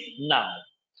 Okay, now,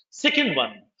 second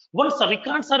one, once the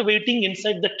records are waiting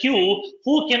inside the queue,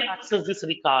 who can access these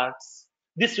records?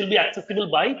 This will be accessible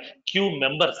by queue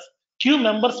members. Queue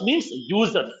members means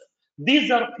users.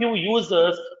 These are few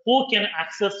users who can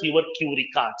access your queue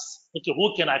records. Okay,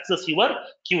 who can access your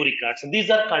queue records. These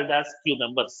are called as queue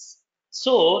members.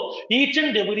 So each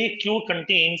and every queue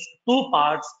contains two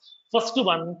parts. First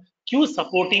one, queue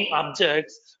supporting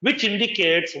objects, which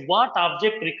indicates what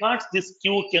object records this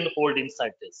queue can hold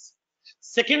inside this.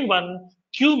 Second one,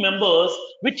 queue members,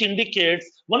 which indicates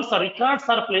once the records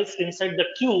are placed inside the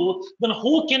queue, then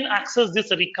who can access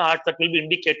this record that will be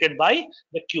indicated by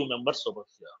the queue members over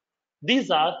here.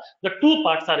 These are the two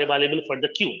parts are available for the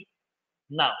queue.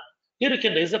 Now, here you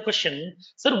can raise a question,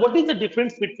 sir, what is the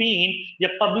difference between a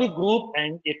public group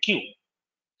and a queue?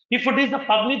 If it is a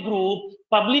public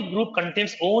group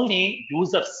contains only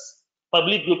users.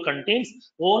 Public group contains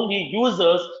only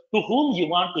users to whom you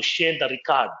want to share the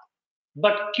record.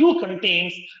 But queue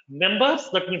contains members,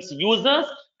 that means users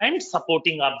and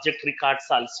supporting object records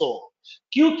also.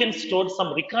 Queue can store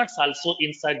some records also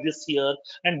inside this here,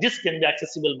 and this can be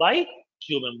accessible by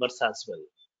queue members as well.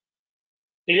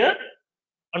 Clear?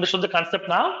 Understood the concept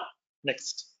now?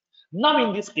 Next. Now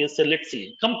in this case, let's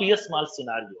see, come to a small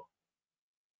scenario.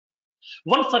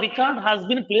 Once a record has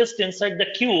been placed inside the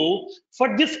queue,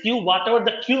 for this queue, whatever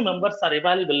the queue members are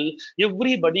available,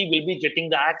 everybody will be getting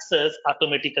the access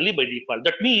automatically by default.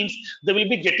 That means they will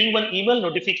be getting one email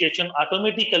notification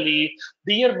automatically.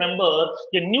 Dear member,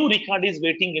 a new record is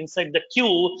waiting inside the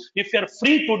queue. If you are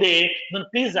free today, then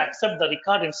please accept the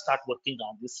record and start working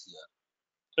on this here.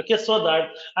 Okay, so that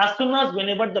as soon as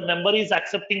whenever the member is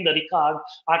accepting the record,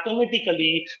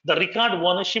 automatically the record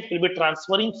ownership will be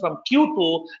transferring from queue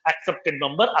to accepted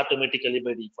member automatically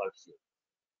by default here.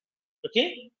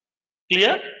 Okay,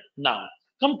 clear? Now,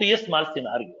 come to a small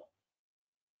scenario.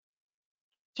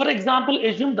 For example,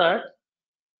 assume that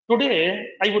today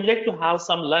I would like to have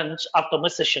some lunch after my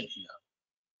session here.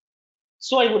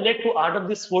 So I would like to order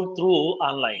this food through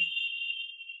online.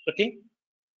 Okay,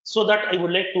 so that I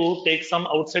would like to take some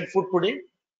outside food today,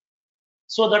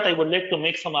 so that I would like to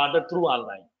make some order through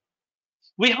online.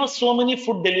 We have so many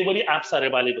food delivery apps are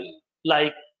available,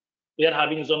 like we are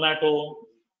having Zomato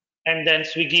and then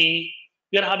Swiggy.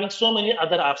 We are having so many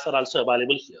other apps are also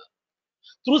available here.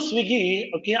 Through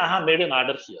Swiggy, okay, I have made an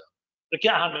order here. Okay,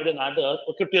 I have made an order,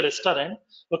 okay, to a restaurant,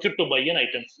 okay, to buy an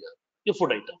item here, a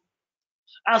food item.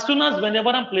 As soon as whenever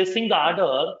I'm placing the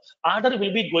order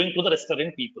will be going to the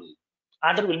restaurant people.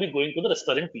 Order will be going to the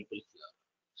restaurant people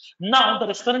here. Now the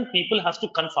restaurant people has to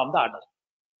confirm the order.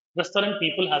 Restaurant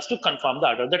people has to confirm the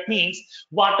order. That means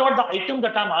whatever the item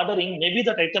that I'm ordering, maybe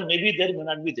that item may be there, may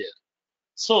not be there.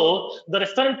 So the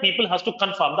restaurant people has to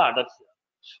confirm the order here.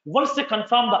 Once they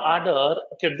confirm the order,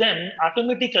 okay, then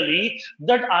automatically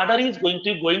that order is going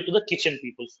to the kitchen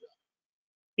people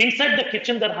here. Inside the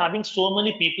kitchen, they're having so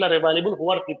many people are available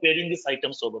who are preparing these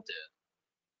items over there.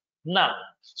 Now,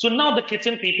 so now the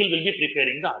kitchen people will be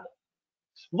preparing the order.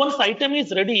 Once item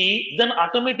is ready, then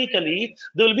automatically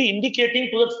they will be indicating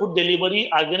to the food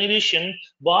delivery organization,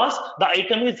 boss, the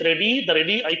item is ready, the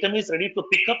ready item is ready to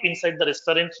pick up inside the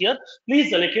restaurant here.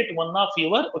 Please allocate one of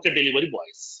your delivery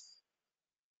boys.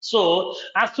 So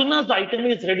as soon as the item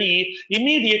is ready,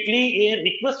 immediately a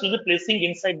request will be placing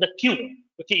inside the queue.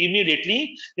 Okay,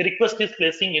 immediately a request is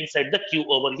placing inside the queue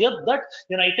over here that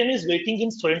an item is waiting in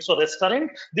so and so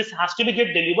restaurant. This has to be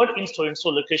get delivered in so and so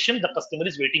location. The customer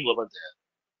is waiting over there.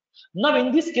 Now,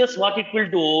 in this case, what it will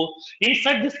do,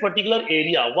 inside this particular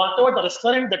area, whatever the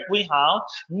restaurant that we have,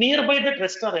 nearby that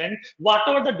restaurant,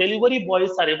 whatever the delivery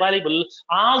boys are available,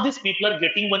 all these people are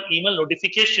getting one email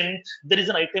notification, there is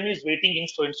an item is waiting in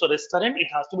so-and-so restaurant, it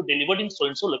has to be delivered in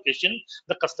so-and-so location,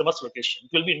 the customer's location.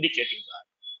 It will be indicating that.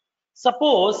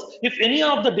 Suppose if any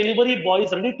of the delivery boy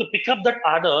is ready to pick up that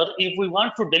order, if we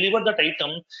want to deliver that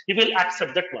item, he will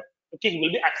accept that one. Okay, he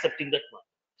will be accepting that one.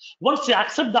 Once you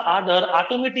accept the order,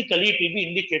 automatically it will be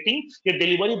indicating a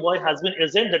delivery boy has been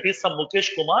assigned, that is some Mukesh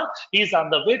Kumar. He is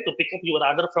on the way to pick up your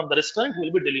order from the restaurant. He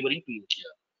will be delivering to you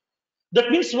here.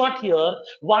 That means what here?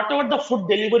 Whatever the food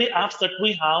delivery apps that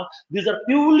we have, these are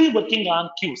purely working on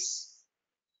queues.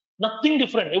 Nothing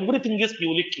different. Everything is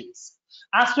purely queues.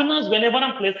 As soon as whenever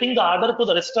I'm placing the order to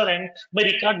the restaurant, my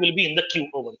record will be in the queue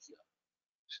over here.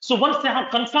 So once they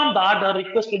have confirmed the order,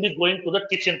 request will be going to the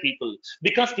kitchen people,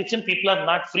 because kitchen people are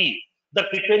not free. They're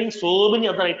preparing so many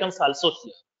other items also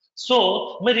here.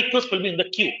 So my request will be in the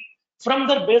queue. From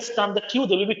there, based on the queue,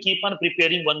 they will be keep on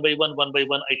preparing one by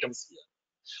one items here.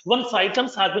 Once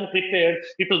items have been prepared,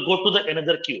 it will go to the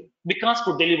another queue because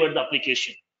to deliver the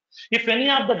application. If any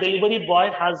of the delivery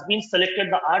boy has been selected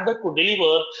the order to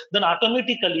deliver, then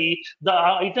automatically the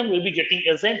item will be getting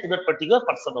assigned to that particular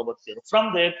person over here.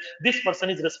 From there, this person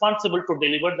is responsible to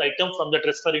deliver the item from that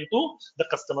restaurant to the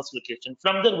customer's location.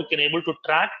 From there, we can able to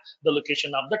track the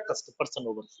location of that customer person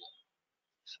over here.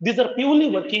 These are purely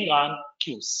working on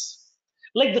queues,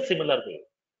 like the similar way.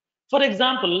 For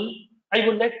example, I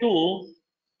would like to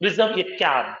reserve a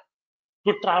cab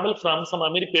to travel from some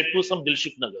Amirpet to some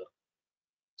Dilshuk Nagar.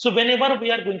 So whenever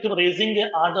we are going to raising an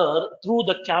order through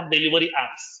the cab delivery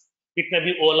apps, it may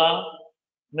be Ola,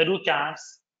 Meru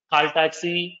Cabs, Call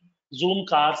Taxi, Zoom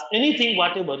Cars, anything,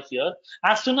 whatever here.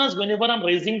 As soon as whenever I'm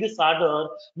raising this order,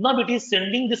 now it is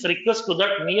sending this request to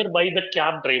that nearby the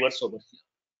cab drivers over here.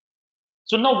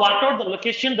 So now whatever the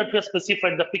location that we have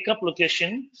specified, the pickup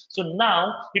location, so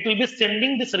now it will be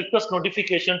sending this request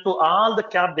notification to all the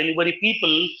cab delivery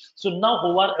people. So now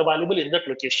who are available in that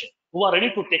location, who are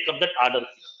ready to take up that order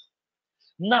here.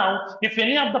 Now, if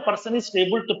any of the person is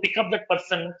able to pick up that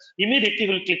person, immediately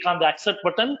will click on the accept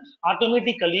button.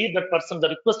 Automatically, that person, the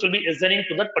request will be assigning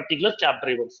to that particular cab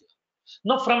driver here.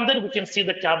 Now, from there, we can see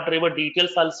the cab driver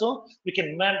details also. We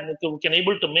can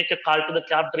able to make a call to the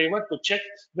cab driver to check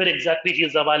where exactly he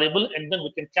is available, and then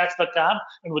we can catch the cab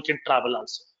and we can travel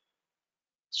also.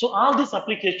 So all these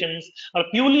applications are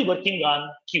purely working on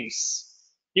queues.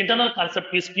 The internal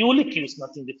concept is purely queues,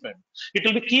 nothing different. It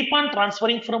will be keep on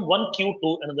transferring from one queue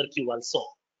to another queue also.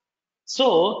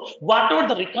 So whatever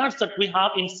the records that we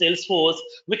have in Salesforce,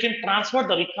 we can transfer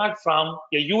the record from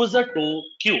a user to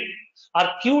queue, or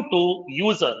queue to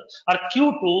user, or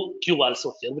queue to queue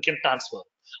also here. We can transfer.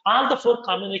 All the four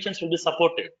combinations will be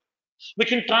supported. We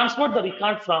can transfer the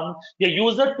record from a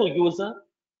user to user,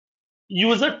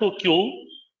 user to queue,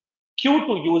 queue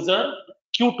to user,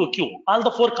 queue to queue. All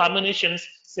the four combinations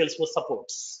Salesforce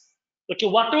supports. Okay,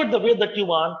 whatever the way that you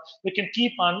want, we can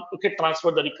keep on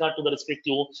transfer the record to the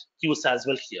respective queues as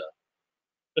well here.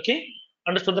 Okay,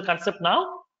 understood the concept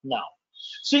now? Now.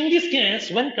 So in this case,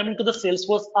 when coming to the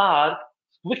Salesforce arc,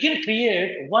 we can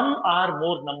create one or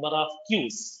more number of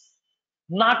queues.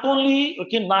 Not only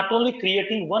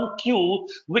creating one queue,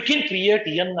 we can create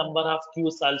n number of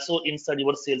queues also inside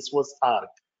your Salesforce arc.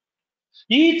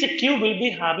 Each queue will be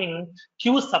having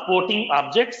queue supporting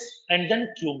objects and then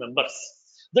queue members.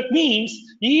 That means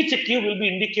each queue will be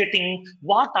indicating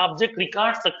what object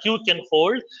records the queue can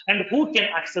hold and who can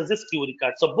access this queue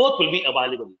record. So both will be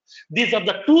available. These are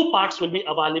the two parts will be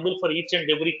available for each and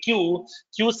every queue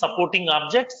supporting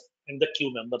objects and the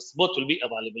queue members. Both will be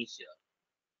available here.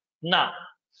 Now,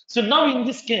 so now in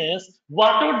this case,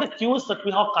 whatever the queues that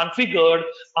we have configured,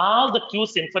 all the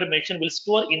queues information will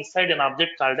store inside an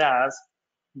object called as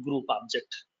group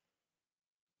object.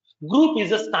 Group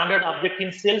is a standard object in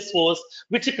Salesforce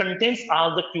which contains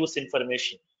all the queues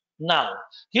information. Now,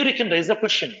 here you can raise a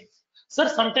question. Sir,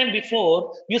 sometime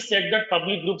before you said that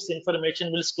public groups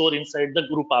information will store inside the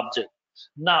group object.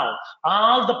 Now,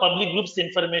 all the public groups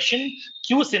information,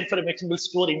 queues information will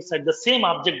store inside the same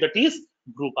object, that is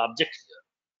group object here.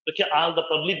 Okay, all the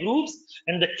public groups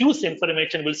and the queues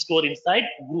information will store inside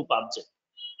group object.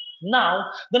 Now,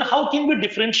 then how can we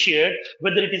differentiate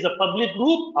whether it is a public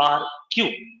group or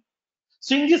queue?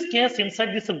 So in this case,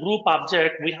 inside this group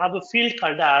object, we have a field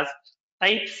called as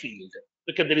type field.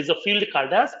 Okay, there is a field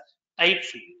called as type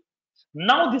field.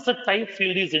 Now this type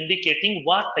field is indicating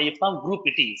what type of group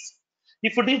it is.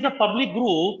 If it is a public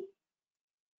group,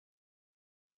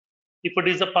 if it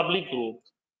is a public group,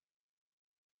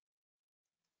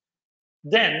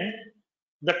 then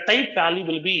the type value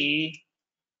will be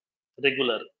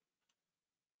regular.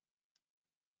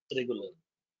 Regular.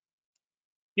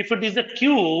 If it is a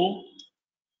queue,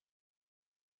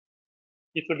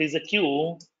 if it is a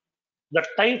queue, the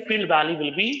type field value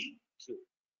will be queue.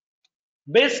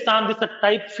 Based on this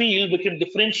type field, we can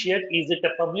differentiate is it a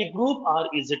public group or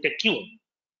is it a queue.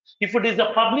 If it is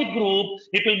a public group,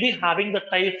 it will be having the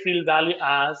type field value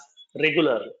as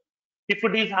regular. If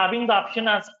it is having the option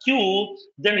as queue,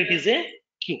 then it is a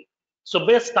queue. So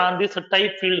based on this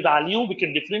type field value, we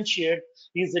can differentiate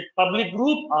is it public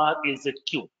group or is it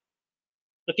queue.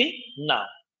 Okay, now.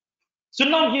 So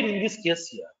now here in this case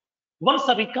here, once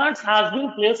the records has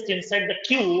been placed inside the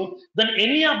queue, then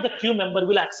any of the queue member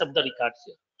will accept the record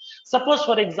here. Suppose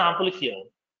for example here,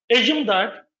 assume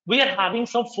that we are having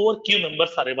some 4 queue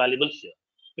members are available here.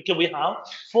 Okay, we have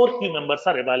 4 queue members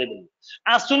are available.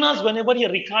 As soon as whenever your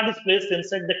record is placed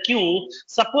inside the queue,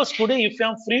 suppose today if I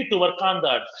am free to work on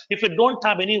that, if you don't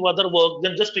have any other work,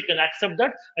 then just you can accept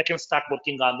that I can start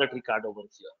working on that record over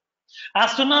here.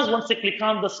 As soon as once you click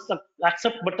on the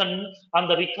accept button on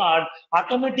the record,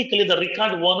 automatically the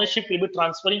record ownership will be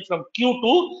transferring from queue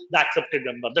to the accepted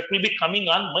member. That will be coming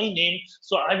on my name.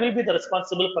 So I will be the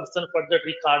responsible person for that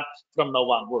record from now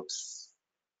onwards.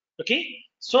 Okay,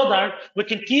 so that we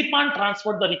can keep on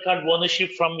transfer the record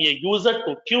ownership from a user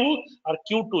to queue or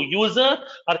queue to user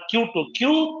or queue to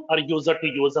queue or user to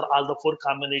user. All the 4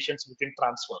 combinations we can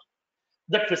transfer.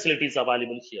 That facility is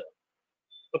available here.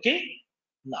 Okay,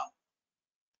 now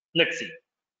let's see.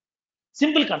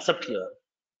 Simple concept here.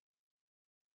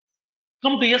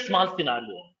 Come to a small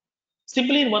scenario.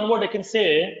 Simply in one word, I can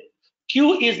say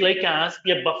Q is like as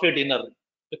a buffet dinner.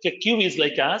 Okay, Q is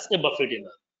like as a buffet dinner.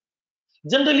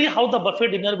 Generally, how the buffet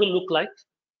dinner will look like?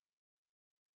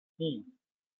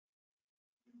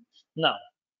 Now,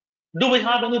 do we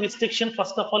have any restriction?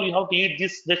 First of all, you have to eat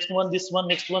this, next one, this one,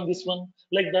 next one, this one,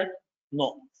 like that?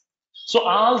 No. So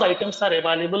all the items are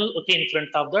available, okay, in front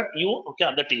of that you, okay,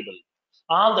 on the table.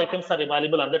 All the items are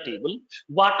available on the table.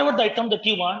 Whatever the item that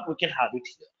you want, we can have it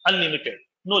here, unlimited,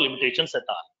 no limitations at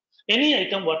all. Any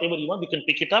item, whatever you want, we can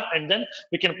pick it up and then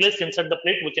we can place inside the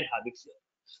plate, we can have it here.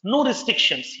 No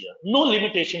restrictions here, no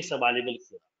limitations available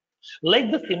here.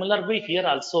 Like the similar way here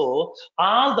also,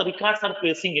 all the records are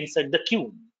placing inside the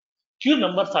queue. Queue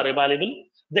members are available.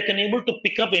 They can able to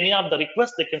pick up any of the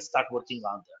requests. They can start working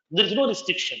on that. There is no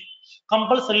restriction.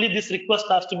 Compulsorily, this request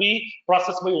has to be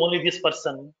processed by only this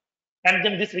person, and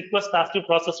then this request has to be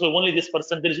processed by only this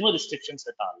person. There is no restrictions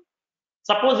at all.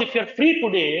 Suppose if you're free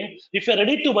today, if you're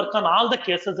ready to work on all the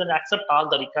cases and accept all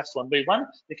the requests one by one,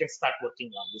 you can start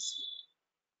working on this.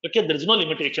 Okay, there is no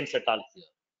limitations at all here.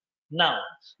 Now,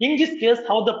 in this case,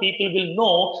 how the people will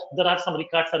know there are some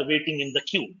records are waiting in the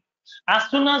queue. As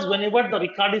soon as whenever the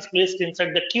record is placed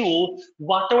inside the queue,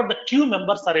 whatever the queue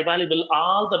members are available,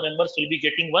 all the members will be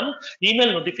getting one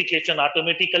email notification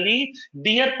automatically.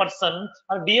 Dear person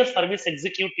or dear service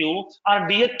executive or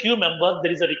dear queue member,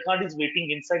 there is a record is waiting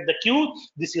inside the queue.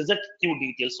 This is the queue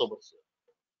details over here.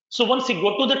 So once you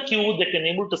go to the queue, they can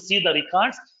able to see the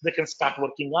records. They can start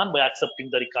working on by accepting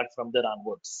the record from there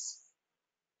onwards.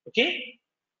 Okay,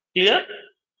 clear?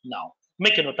 Now,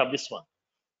 make a note of this one.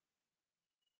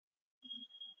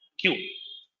 Q.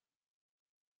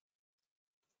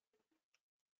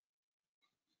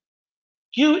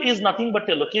 Q is nothing but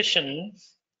a location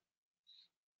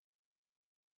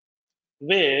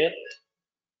where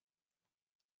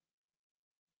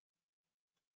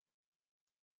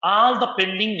all the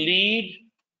pending lead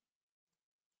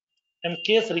and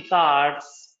case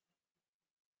records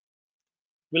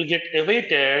will get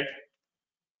awaited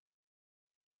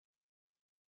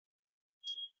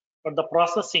for the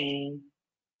processing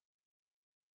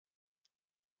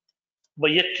by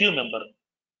a queue member.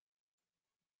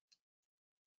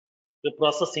 The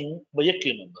processing by a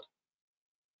queue member.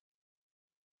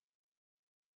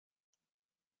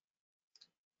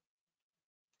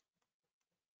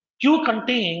 Queue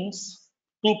contains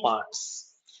 2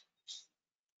 parts.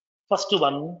 First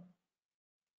one,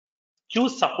 queue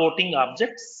supporting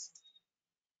objects.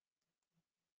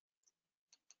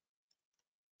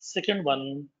 Second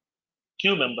one,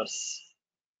 queue members.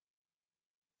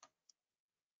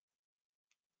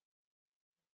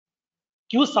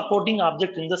 Queue supporting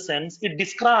object in the sense it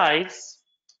describes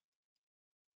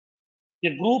a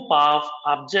group of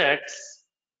objects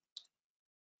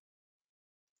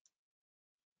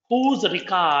whose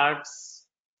records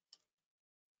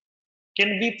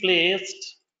can be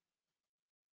placed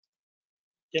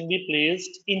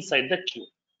inside the queue.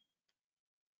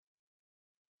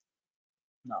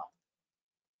 Now,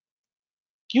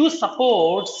 queue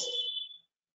supports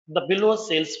the below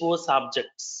Salesforce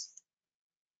objects.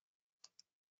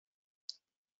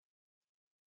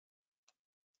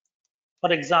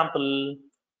 For example,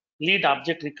 lead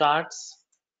object records,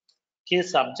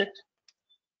 case object,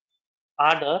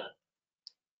 order,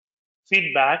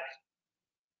 feedback,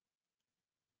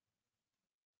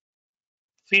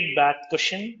 feedback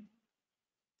question,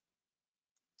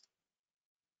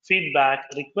 feedback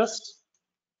request,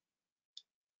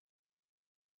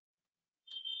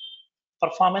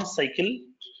 performance cycle,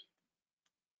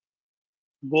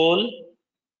 goal,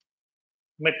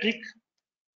 metric,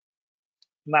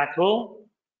 macro,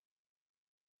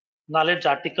 knowledge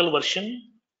article version,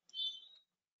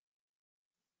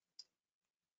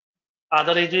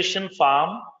 authorization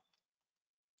form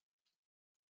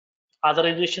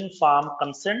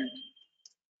consent,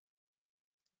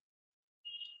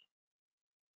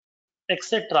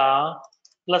 etc.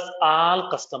 plus all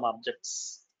custom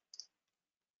objects.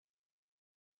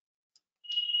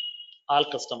 All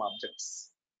custom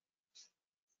objects.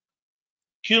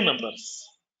 Queue members.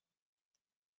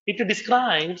 It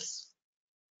describes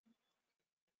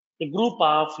a group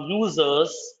of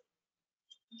users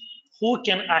who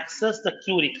can access the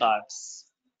queue records.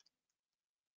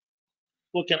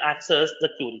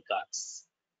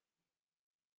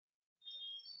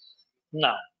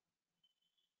 Now,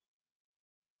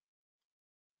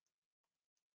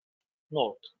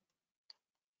 note,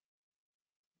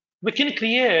 we can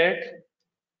create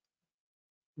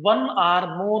one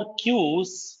or more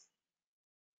queues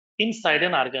inside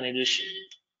an organization.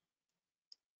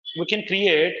 We can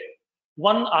create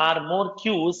one or more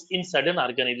queues inside an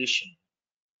organization.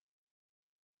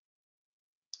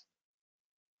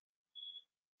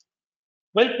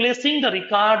 While placing the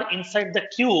record inside the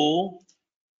queue,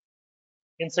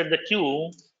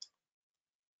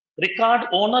 record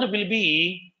owner will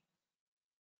be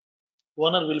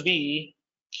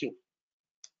queue.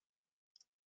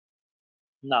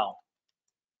 Now,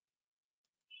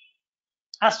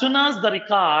 as soon as the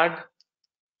record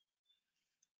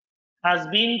has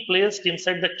been placed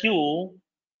inside the queue,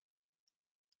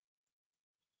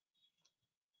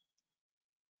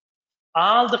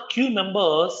 all the queue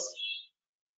members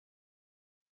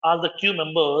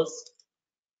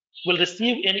will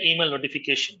receive an email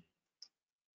notification.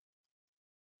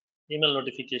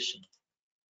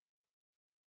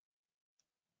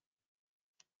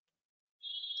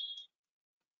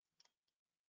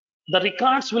 The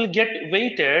records will get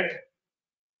weighted.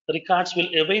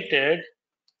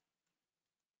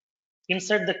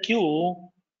 Inside the queue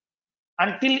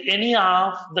until any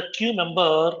of the queue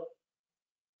member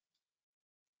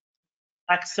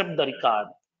accept the record,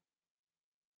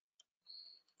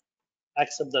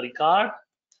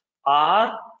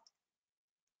 or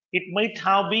it might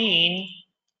have been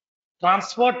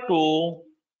transferred to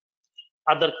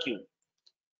other queue.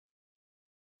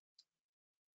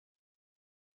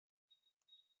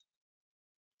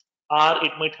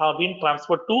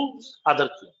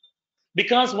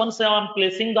 Because once I'm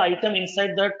placing the item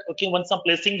inside that, okay, once I'm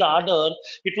placing the order,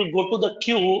 it will go to the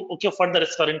queue, okay, for the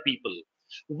restaurant people.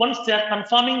 Once they are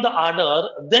confirming the order,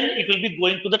 then it will be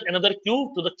going to that another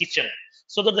queue to the kitchen,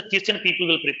 so that the kitchen people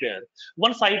will prepare.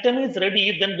 Once item is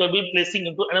ready, then they'll be placing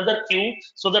into another queue,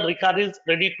 so that record is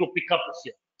ready to pick up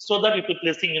here. So that it will be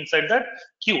placing inside that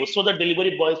queue, so the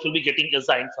delivery boys will be getting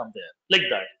assigned from there. Like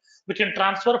that. We can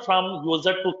transfer from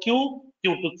user to queue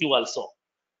to queue also.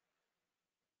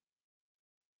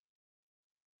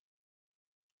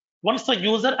 Once the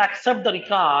user accepts the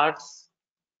records,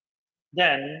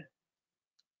 then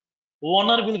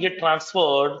owner will get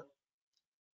transferred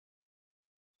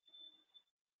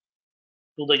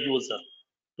to the user,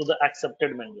 to the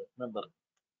accepted member.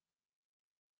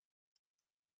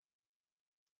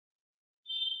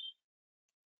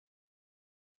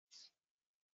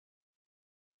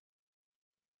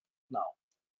 Now,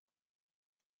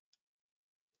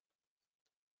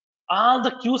 all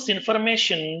the queues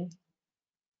information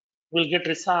will get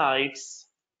resides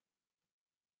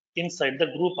inside the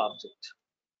group object.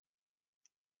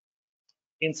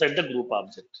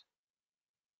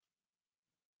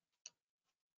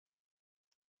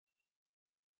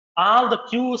 All the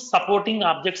queue supporting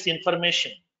objects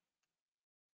information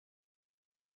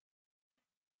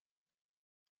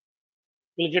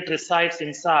will get resides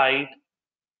inside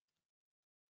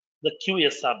the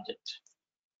QS object.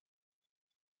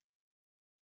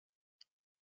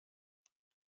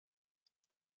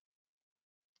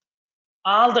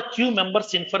 All the queue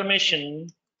members information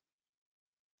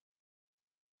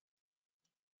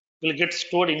will get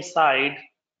stored inside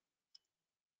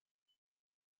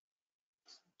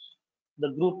the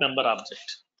group member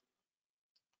object.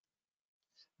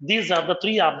 These are the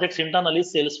three objects internally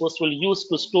Salesforce will use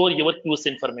to store your queues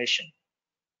information.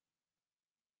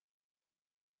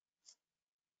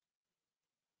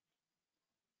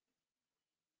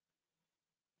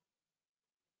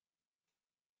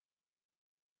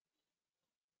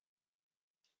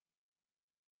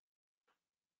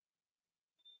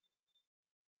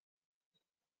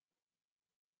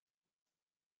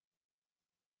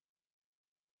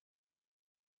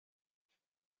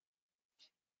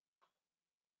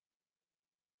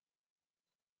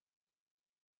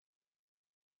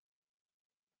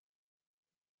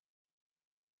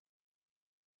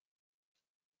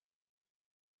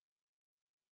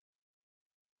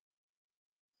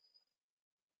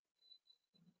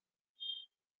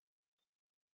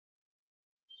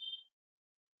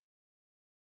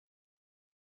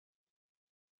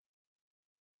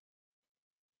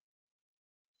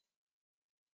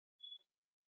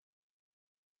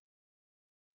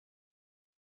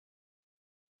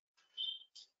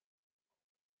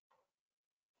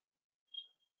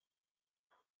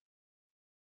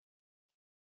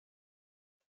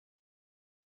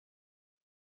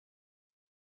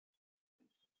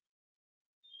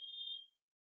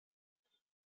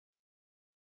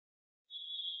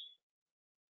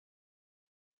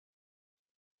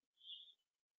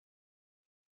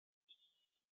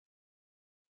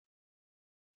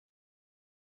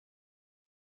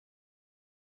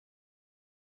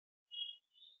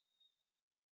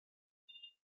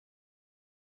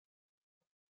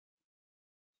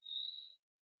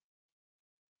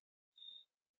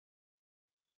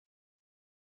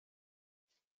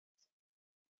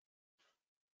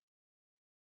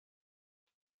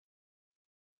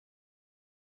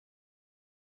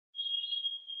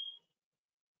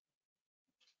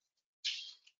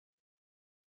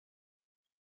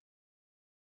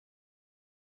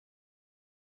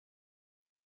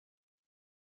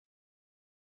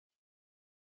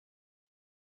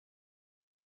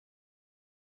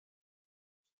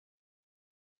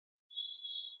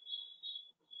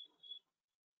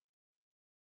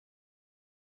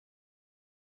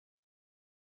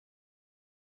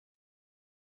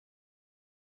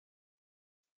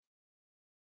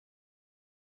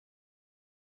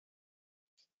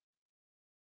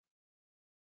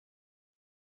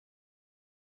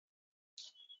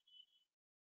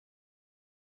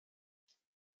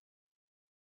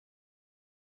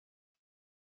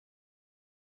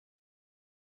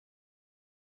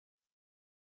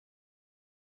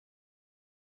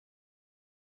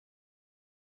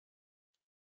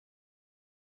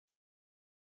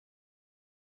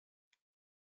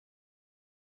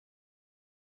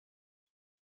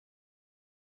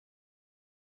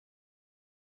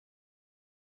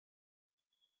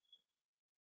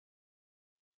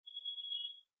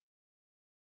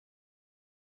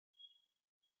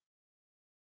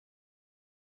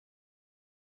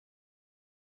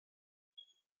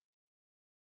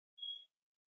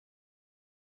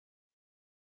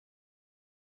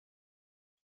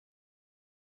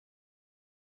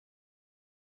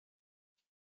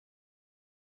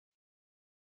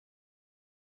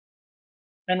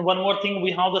 And one more thing,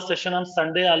 we have the session on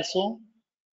Sunday also,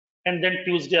 and then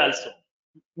Tuesday also.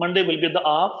 Monday will be the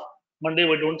off. Monday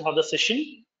we don't have the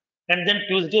session, and then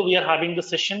Tuesday we are having the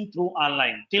session through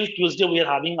online. Till Tuesday we are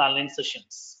having online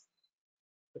sessions.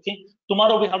 Okay.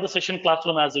 Tomorrow we have the session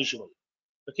classroom as usual.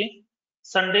 Okay.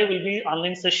 Sunday will be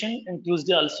online session, and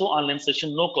Tuesday also online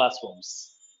session. No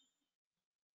classrooms.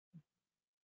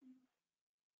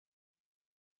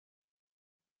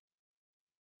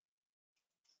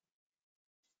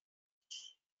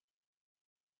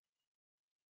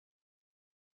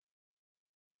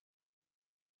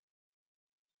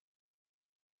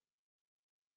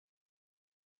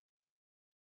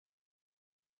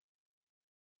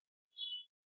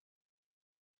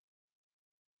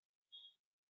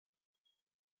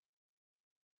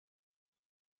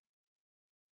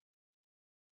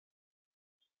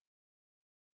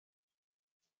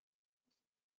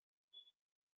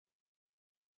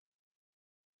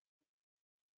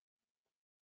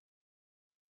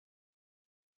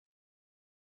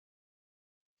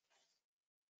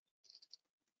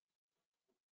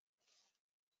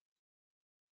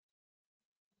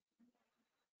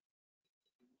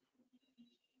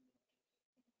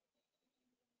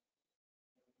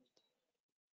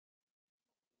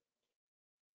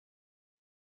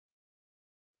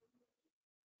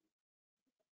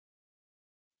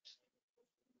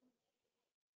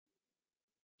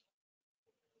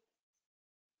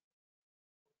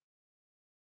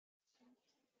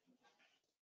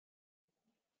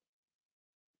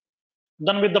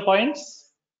 Done with the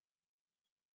points?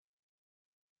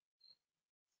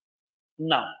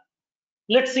 Now,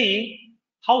 let's see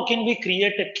how can we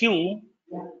create a queue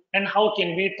and how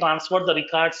can we transfer the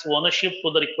records ownership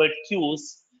to the required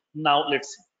queues. Now, let's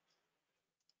see.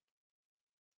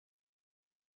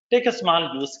 Take a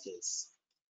small use case.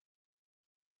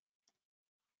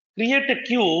 Create a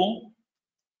queue,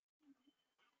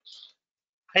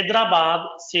 Hyderabad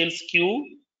sales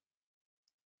queue,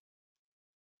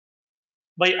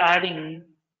 by adding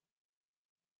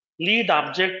lead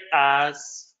object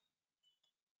as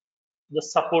the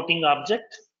supporting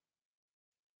object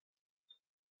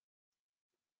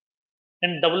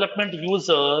and development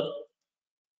user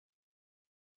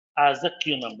as the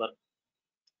queue member.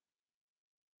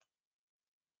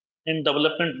 And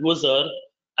development user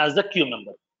as the queue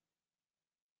member.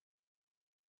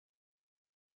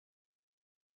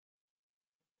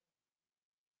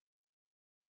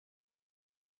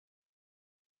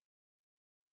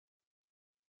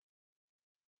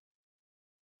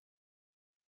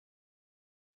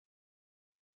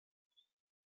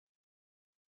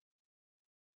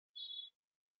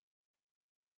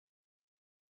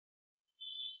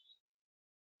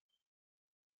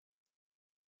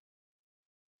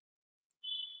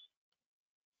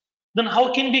 Then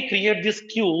how can we create this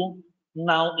queue?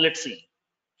 Now let's see.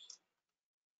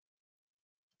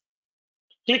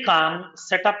 Click on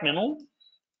setup menu,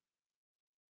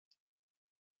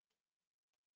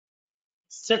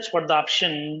 search for the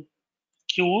option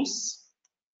queues,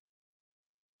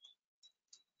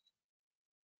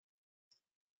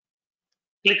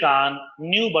 click on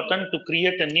new button to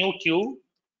create a new queue,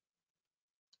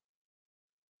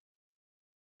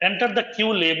 enter the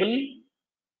queue label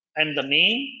and the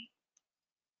name,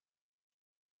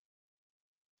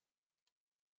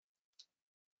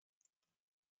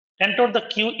 enter the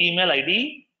queue email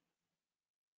ID,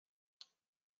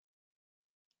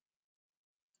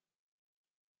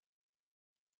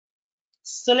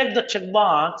 select the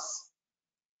checkbox,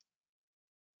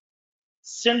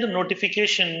 send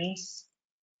notifications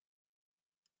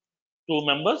to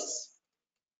members,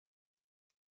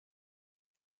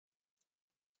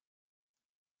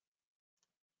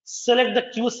 select the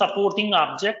queue supporting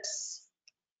objects,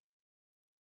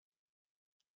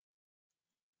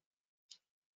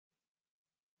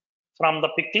 from the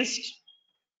pick list,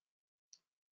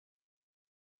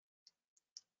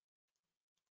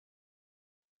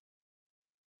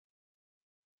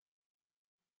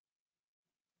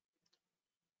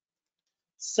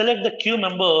 select the queue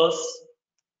members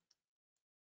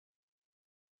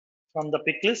from the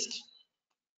pick list,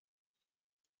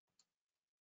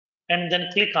 and then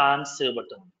click on save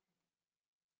button.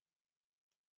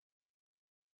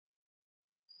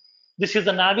 This is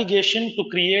the navigation to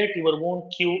create your own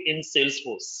queue in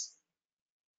Salesforce.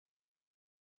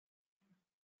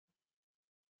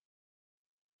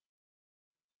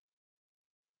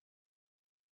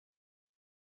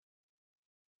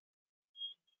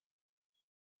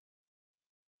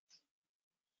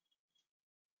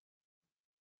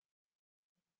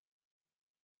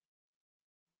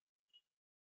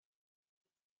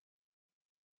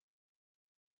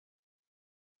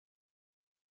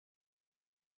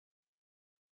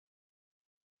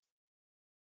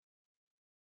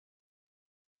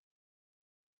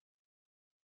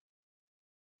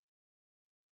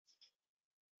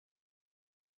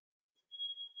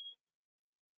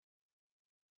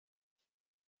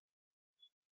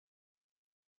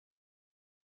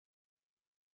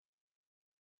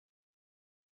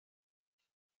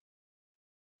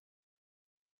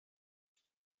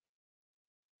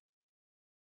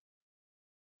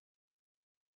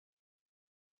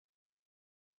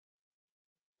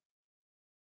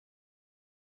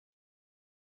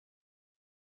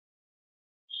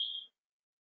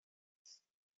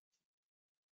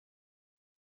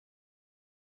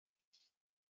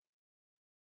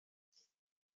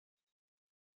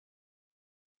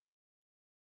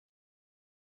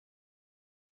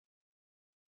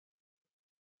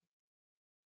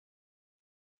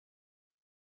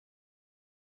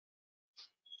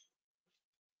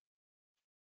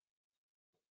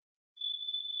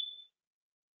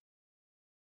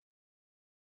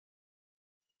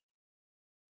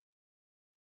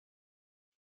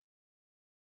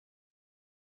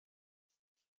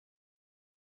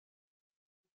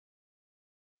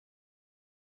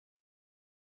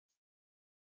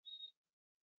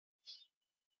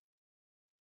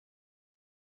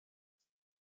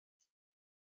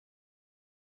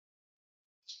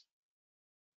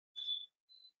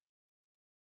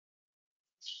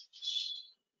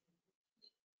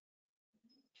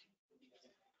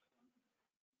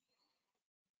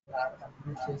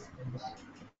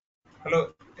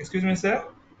 Hello, excuse me, sir.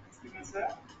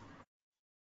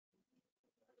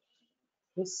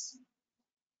 Yes.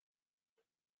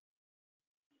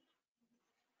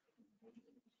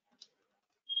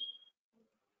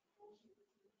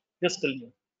 Yes, tell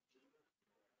me.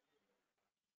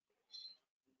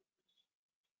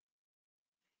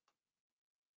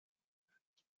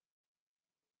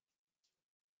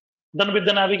 Done with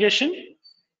the navigation?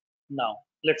 Now,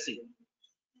 let's see.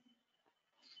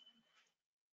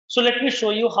 So let me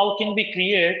show you how can we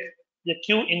create a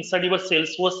queue inside your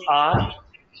Salesforce R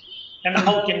and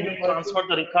how can we transfer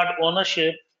the record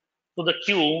ownership to the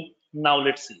queue. Now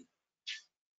let's see.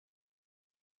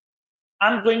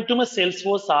 I'm going to my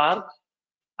Salesforce R.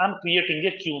 I'm creating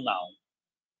a queue now.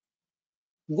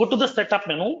 Go to the setup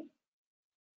menu,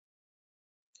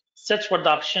 search for the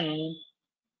option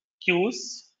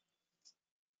queues,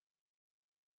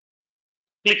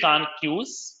 click on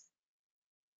queues.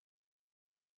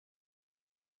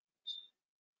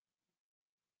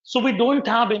 So we don't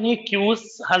have any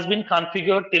queues has been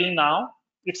configured till now.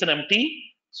 It's an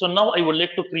empty. So now I would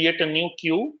like to create a new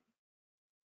queue.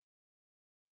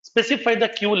 Specify the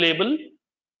queue label,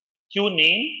 queue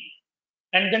name,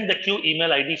 and then the queue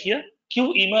email ID here.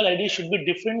 Queue email ID should be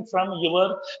different from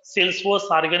your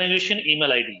Salesforce organization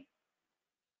email ID.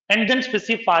 And then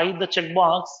specify the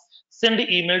checkbox, send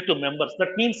email to members.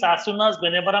 That means as soon as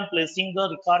whenever I'm placing the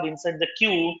record inside the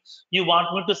queue, you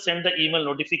want me to send the email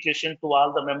notification to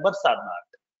all the members or not.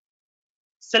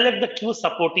 Select the queue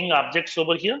supporting objects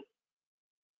over here.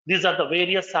 These are the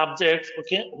various objects,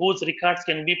 okay, whose records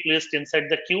can be placed inside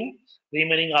the queue.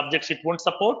 Remaining objects it won't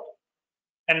support.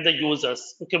 And the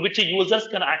users, okay, which users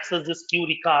can access this queue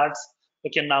records.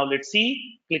 Okay, now let's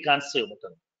see. Click on save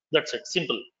button. That's it,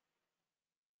 simple.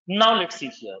 Now let's see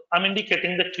here. I'm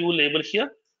indicating the queue label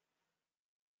here.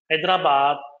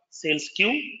 Hyderabad sales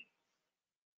queue.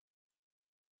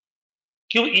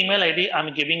 Queue email ID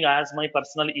I'm giving as my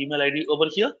personal email ID over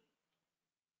here.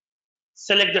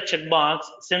 Select the checkbox,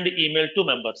 send email to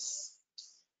members.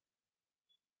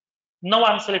 Now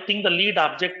I'm selecting the lead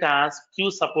object as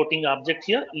queue supporting object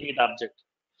here, lead object.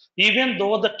 Even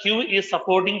though the queue is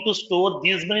supporting to store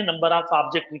these many number of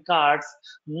object records,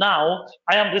 now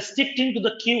I am restricting to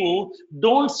the queue,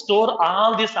 don't store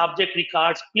all these object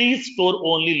records, please store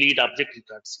only lead object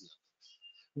records here.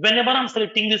 Whenever I'm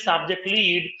selecting this object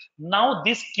lead, now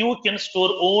this queue can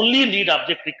store only lead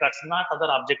object records, not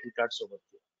other object records over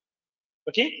here.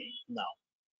 Okay,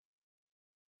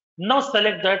 now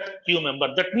select that queue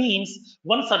member. That means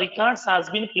once a records has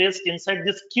been placed inside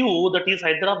this queue, that is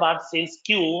Hyderabad sales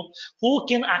queue, who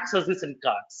can access these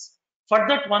records? For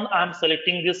that one, I'm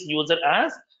selecting this user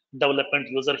as development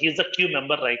user. He's a queue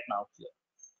member right now here.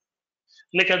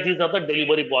 Like these are the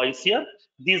delivery boys here.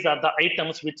 These are the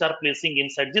items which are placing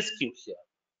inside this queue here.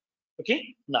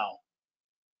 Okay, now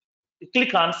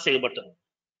click on save button.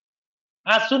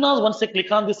 As soon as once I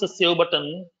click on this save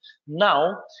button,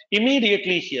 now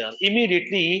immediately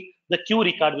the queue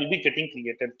record will be getting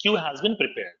created. Queue has been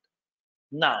prepared.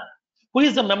 Now, who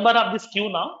is the member of this queue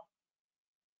now?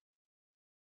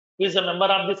 Who is the member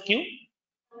of this queue?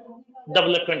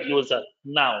 Development user.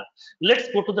 Now,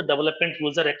 let's go to the development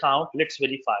user account. Let's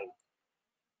verify.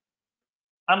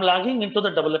 I'm logging into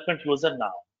the development user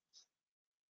now.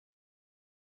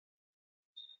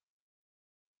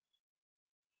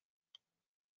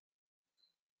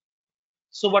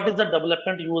 So what is the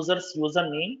development user's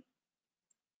username?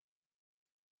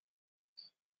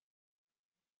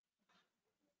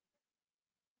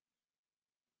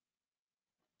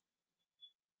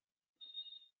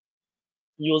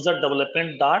 User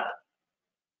development dot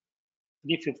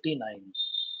D59.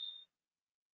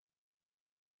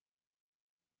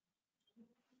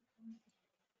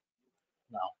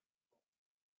 Now,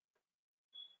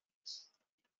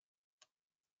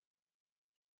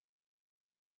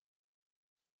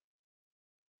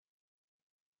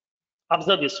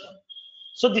 observe this one.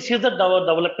 So this is the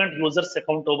development user's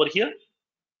account over here.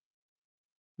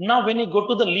 Now, when you go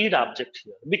to the lead object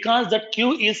here, because that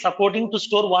queue is supporting to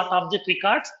store what object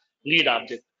records? Lead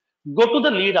object. Go to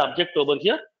the lead object over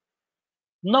here.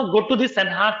 Now go to this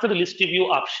enhanced list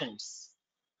view options.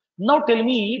 Now tell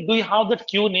me, do you have that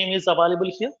queue name is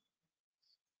available here?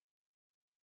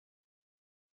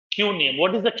 Queue name.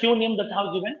 What is the queue name that I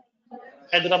have given?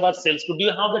 Hyderabad sales. Do you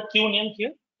have the queue name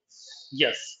here?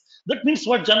 Yes. That means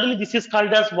what generally this is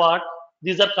called as what?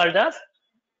 These are called as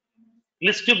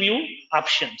list view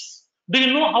options. Do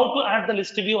you know how to add the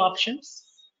list view options?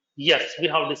 Yes, we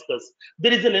have discussed.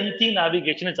 There is a lengthy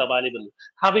navigation is available.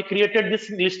 Have I created this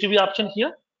list view option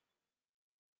here?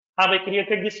 Have I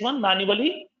created this one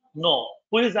manually? No.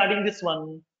 Who is adding this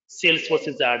one? Salesforce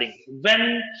is adding.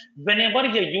 Whenever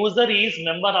a user is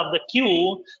member of the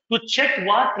queue, to check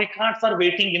what records are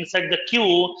waiting inside the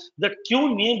queue, the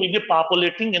queue name will be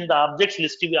populating in the objects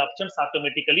list view options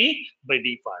automatically by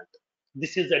default.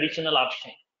 This is the additional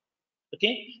option.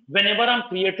 Okay, whenever I'm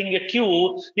creating a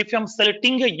queue, if I'm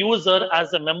selecting a user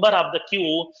as a member of the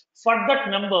queue, for that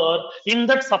member in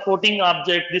that supporting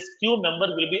object, this queue member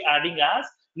will be adding as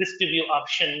list view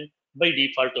option by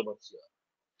default over here.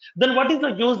 Then what is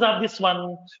the use of this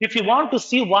one? If you want to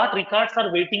see what records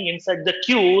are waiting inside the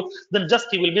queue, then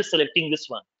just you will be selecting this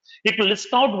one. It will list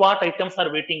out what items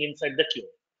are waiting inside the queue.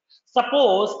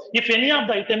 Suppose if any of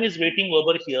the item is waiting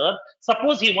over here,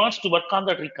 suppose he wants to work on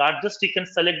that record, just he can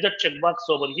select the checkbox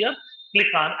over here, click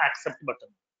on accept button.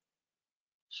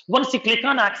 Once you click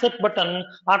on accept button,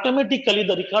 automatically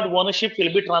the record ownership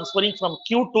will be transferring from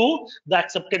queue to the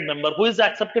accepted member. Who is the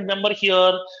accepted member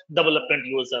here? Development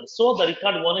user. So the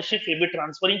record ownership will be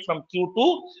transferring from queue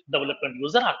to development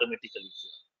user automatically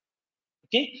here.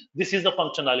 Okay, this is the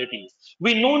functionality.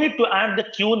 We no need to add the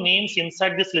queue names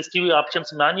inside this list view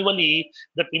options manually,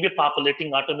 that will be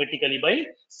populating automatically by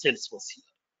Salesforce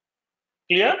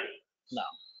here. Clear? Now.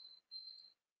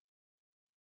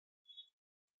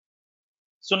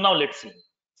 So now let's see.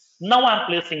 Now I'm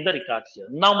placing the record here.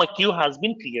 Now my queue has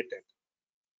been created.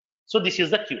 So this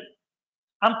is the queue.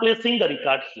 I'm placing the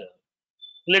record here.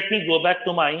 Let me go back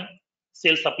to my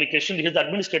sales application. This is the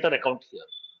administrator account here.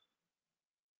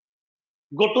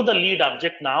 Go to the lead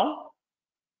object now.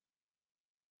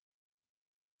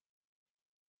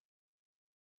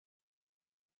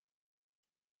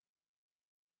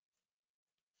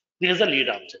 This is the lead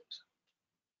object.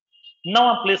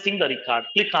 Now I'm placing the record.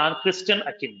 Click on Christian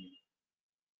Akin.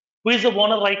 Who is the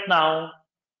owner right now?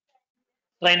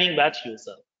 Training batch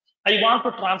user. I want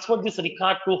to transfer this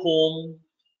record to whom?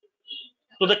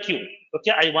 To the queue.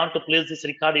 Okay, I want to place this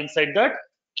record inside that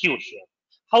queue here.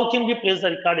 How can we place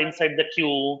the record inside the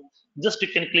queue? Just you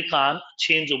can click on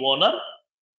change owner.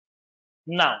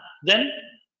 Now, then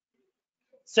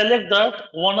select that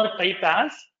owner type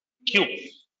as queue.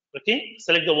 Okay,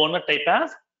 select the owner type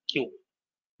as queue.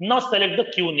 Now select the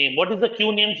queue name. What is the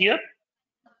queue name here?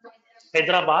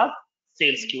 Hyderabad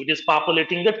sales queue. It is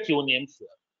populating the queue name here.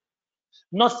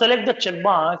 Now select the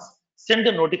checkbox, send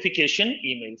a notification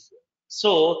email here.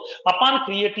 So upon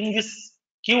creating this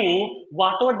queue,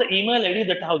 whatever the email ID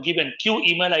that I have given, queue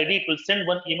email ID, it will send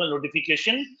one email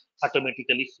notification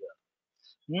automatically here.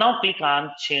 Now click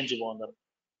on change owner.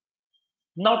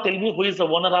 Now tell me who is the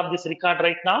owner of this record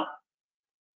right now?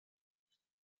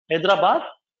 Hyderabad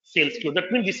sales queue.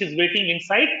 That means this is waiting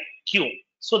inside queue.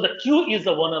 So the queue is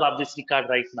the owner of this record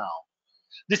right now.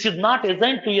 This is not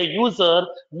assigned to a user.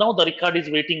 Now the record is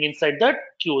waiting inside that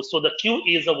queue. So the queue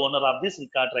is the owner of this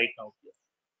record right now.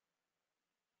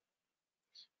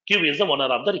 Queue is the owner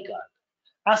of the record.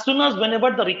 As soon as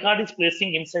whenever the record is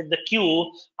placing inside the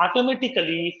queue,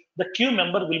 automatically the queue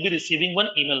member will be receiving one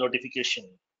email notification.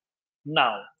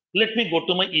 Now, let me go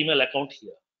to my email account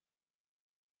here.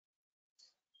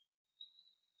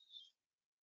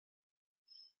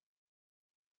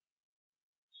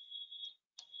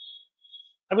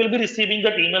 I will be receiving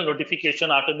that email notification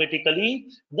automatically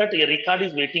that a record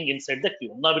is waiting inside the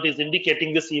queue. Now it is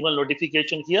indicating this email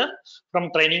notification here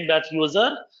from training batch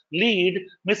user lead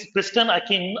Miss Kristen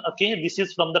Akin. Okay, this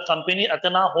is from the company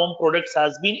Athena Home Products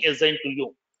has been assigned to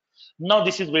you. Now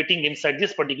this is waiting inside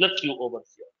this particular queue over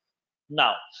here.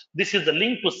 Now this is the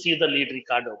link to see the lead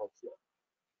record over here.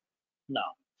 Now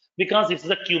because it's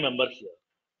the queue member here.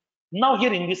 Now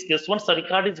here in this case, once the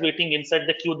record is waiting inside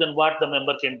the queue, then what the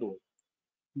member can do?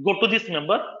 Go to this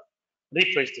member,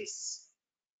 refresh this.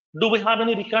 Do we have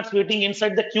any records waiting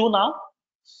inside the queue now?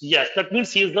 Yes, that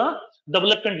means he is the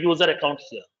development user account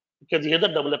here because he is the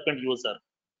development user.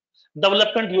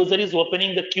 Development user is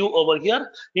opening the queue over here.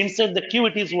 Inside the queue,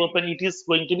 it is open. It is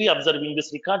going to be observing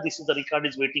this record. This is the record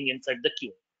is waiting inside the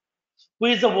queue. Who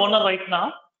is the owner right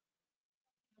now?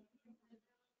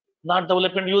 Not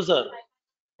development user.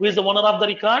 Who is the owner of the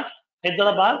record?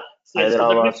 Hyderabad sales. So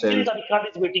that means still the record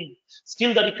is waiting.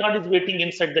 Still the record is waiting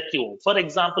inside the queue. For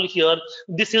example, here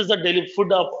this is the daily food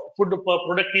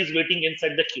product is waiting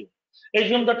inside the queue.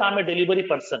 Assume that I'm a delivery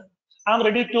person. I'm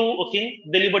ready to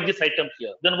deliver this item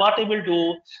here. Then what I will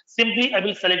do? Simply I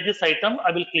will select this item.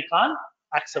 I will click on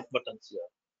accept buttons here.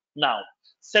 Now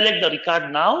select the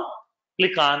record now.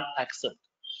 Click on accept.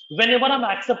 Whenever I'm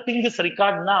accepting this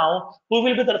record now, who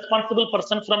will be the responsible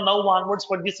person from now onwards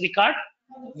for this record?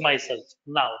 Myself.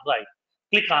 Now, right.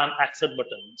 Click on accept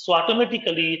button. So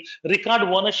automatically record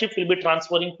ownership will be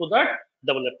transferring to that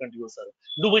development user.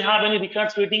 Do we have any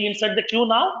records waiting inside the queue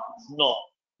now? No.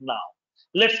 Now,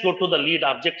 let's go to the lead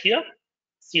object here.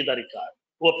 See the record.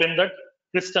 Open that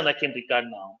Kristen Akin record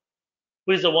now.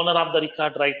 Who is the owner of the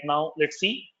record right now? Let's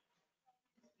see.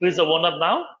 Who is the owner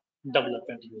now?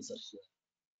 Development user here.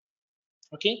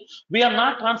 Okay, we are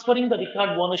not transferring the record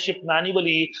ownership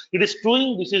manually. It is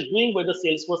doing, this is doing by the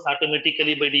Salesforce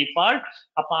automatically by default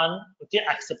upon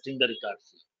accepting the record.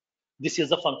 This is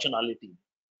the functionality.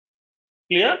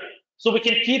 Clear? So we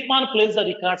can keep on place the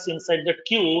records inside that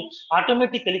queue.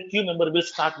 Automatically, queue member will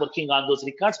start working on those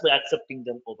records by accepting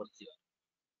them over here.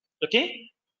 Okay?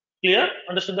 Clear?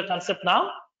 Understood the concept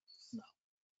now? No.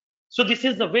 So this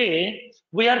is the way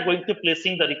we are going to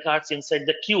placing the records inside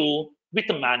the queue with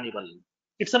a manual.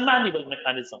 It's a manual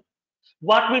mechanism.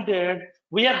 What we did,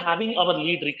 we are having our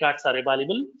lead records are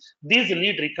available. These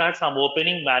lead records I'm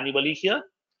opening manually here.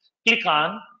 Click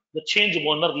on the change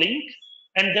owner link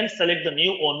and then select the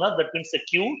new owner. That means a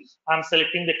queue. I'm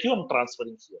selecting the queue, I'm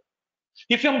transferring here.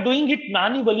 If I'm doing it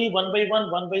manually one by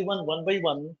one, one by one, one by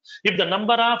one, if the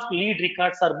number of lead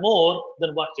records are more,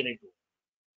 then what can I do?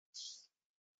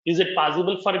 Is it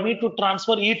possible for me to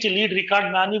transfer each lead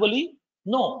record manually?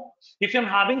 No. If I'm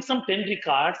having some 10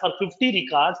 records or 50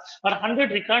 records or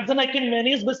 100 records, then I can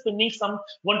manage by spending some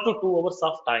 1 to 2 hours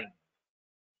of time.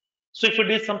 So if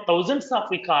it is some thousands of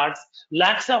records,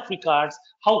 lakhs of records,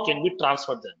 how can we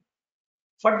transfer them?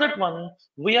 For that one,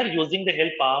 we are using the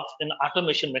help of an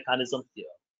automation mechanism here.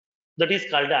 That is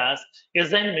called as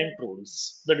assignment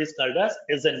rules. That is called as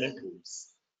assignment rules.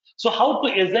 So how to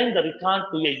assign the record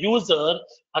to a user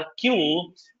or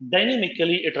queue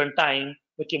dynamically at runtime,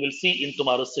 which we will see in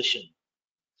tomorrow's session.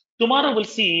 Tomorrow we'll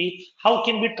see how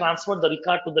can we transfer the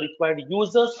record to the required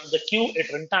users on the queue at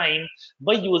runtime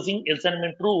by using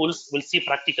assignment rules. We'll see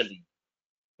practically.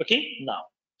 Okay, now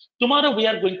tomorrow we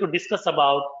are going to discuss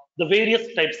about the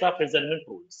various types of assignment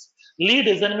rules. Lead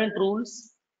assignment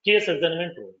rules, case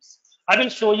assignment rules. I will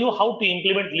show you how to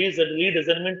implement lead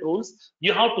assignment rules.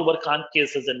 You have to work on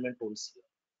case assignment rules here.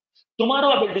 Tomorrow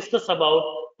I will discuss about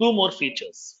 2 more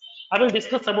features. I will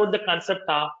discuss about the concept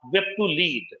of web to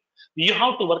lead. You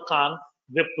have to work on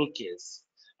web to case.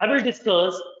 I will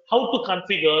discuss how to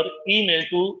configure email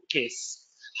to case.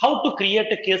 How to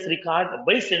create a case record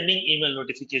by sending email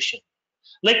notification.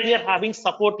 Like we are having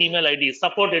support email ID,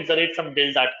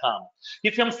 support@somedell.com.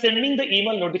 If I'm sending the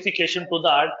email notification to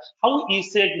that, how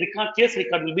is a case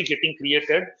record will be getting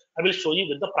created? I will show you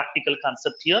with the practical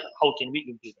concept here. How can we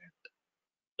implement?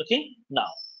 Okay, now.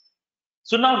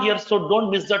 So now here, so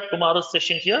don't miss that tomorrow's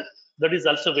session here. That is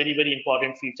also very, very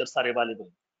important features are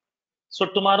available. So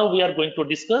tomorrow we are going to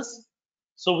discuss.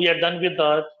 So we are done with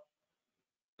the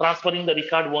transferring the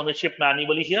record ownership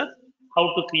manually here,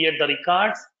 how to create the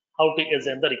records, how to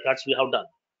assign the records we have done.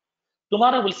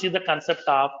 Tomorrow we'll see the concept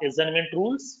of assignment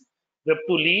rules, web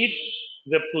to lead,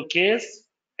 web to case,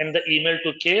 and the email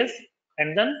to case,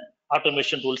 and then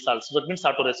automation rules also. That means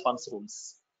auto response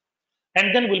rules.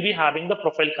 And then we'll be having the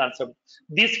profile concept.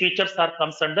 These features are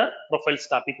comes under profiles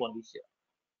topic only here.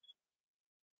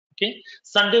 Okay.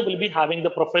 Sunday we'll be having the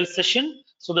profile session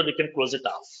so that we can close it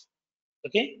off.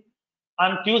 Okay.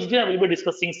 On Tuesday, I will be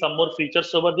discussing some more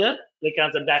features over there, like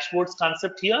as the dashboards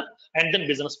concept here, and then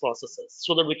business processes,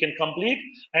 so that we can complete.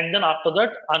 And then after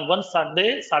that, on one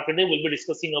Saturday, we'll be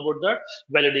discussing about the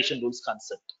validation rules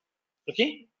concept.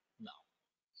 Okay. Now,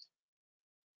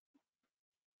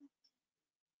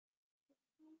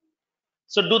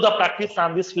 so do the practice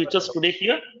on these features today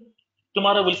here.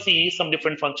 Tomorrow we'll see some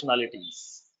different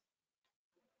functionalities.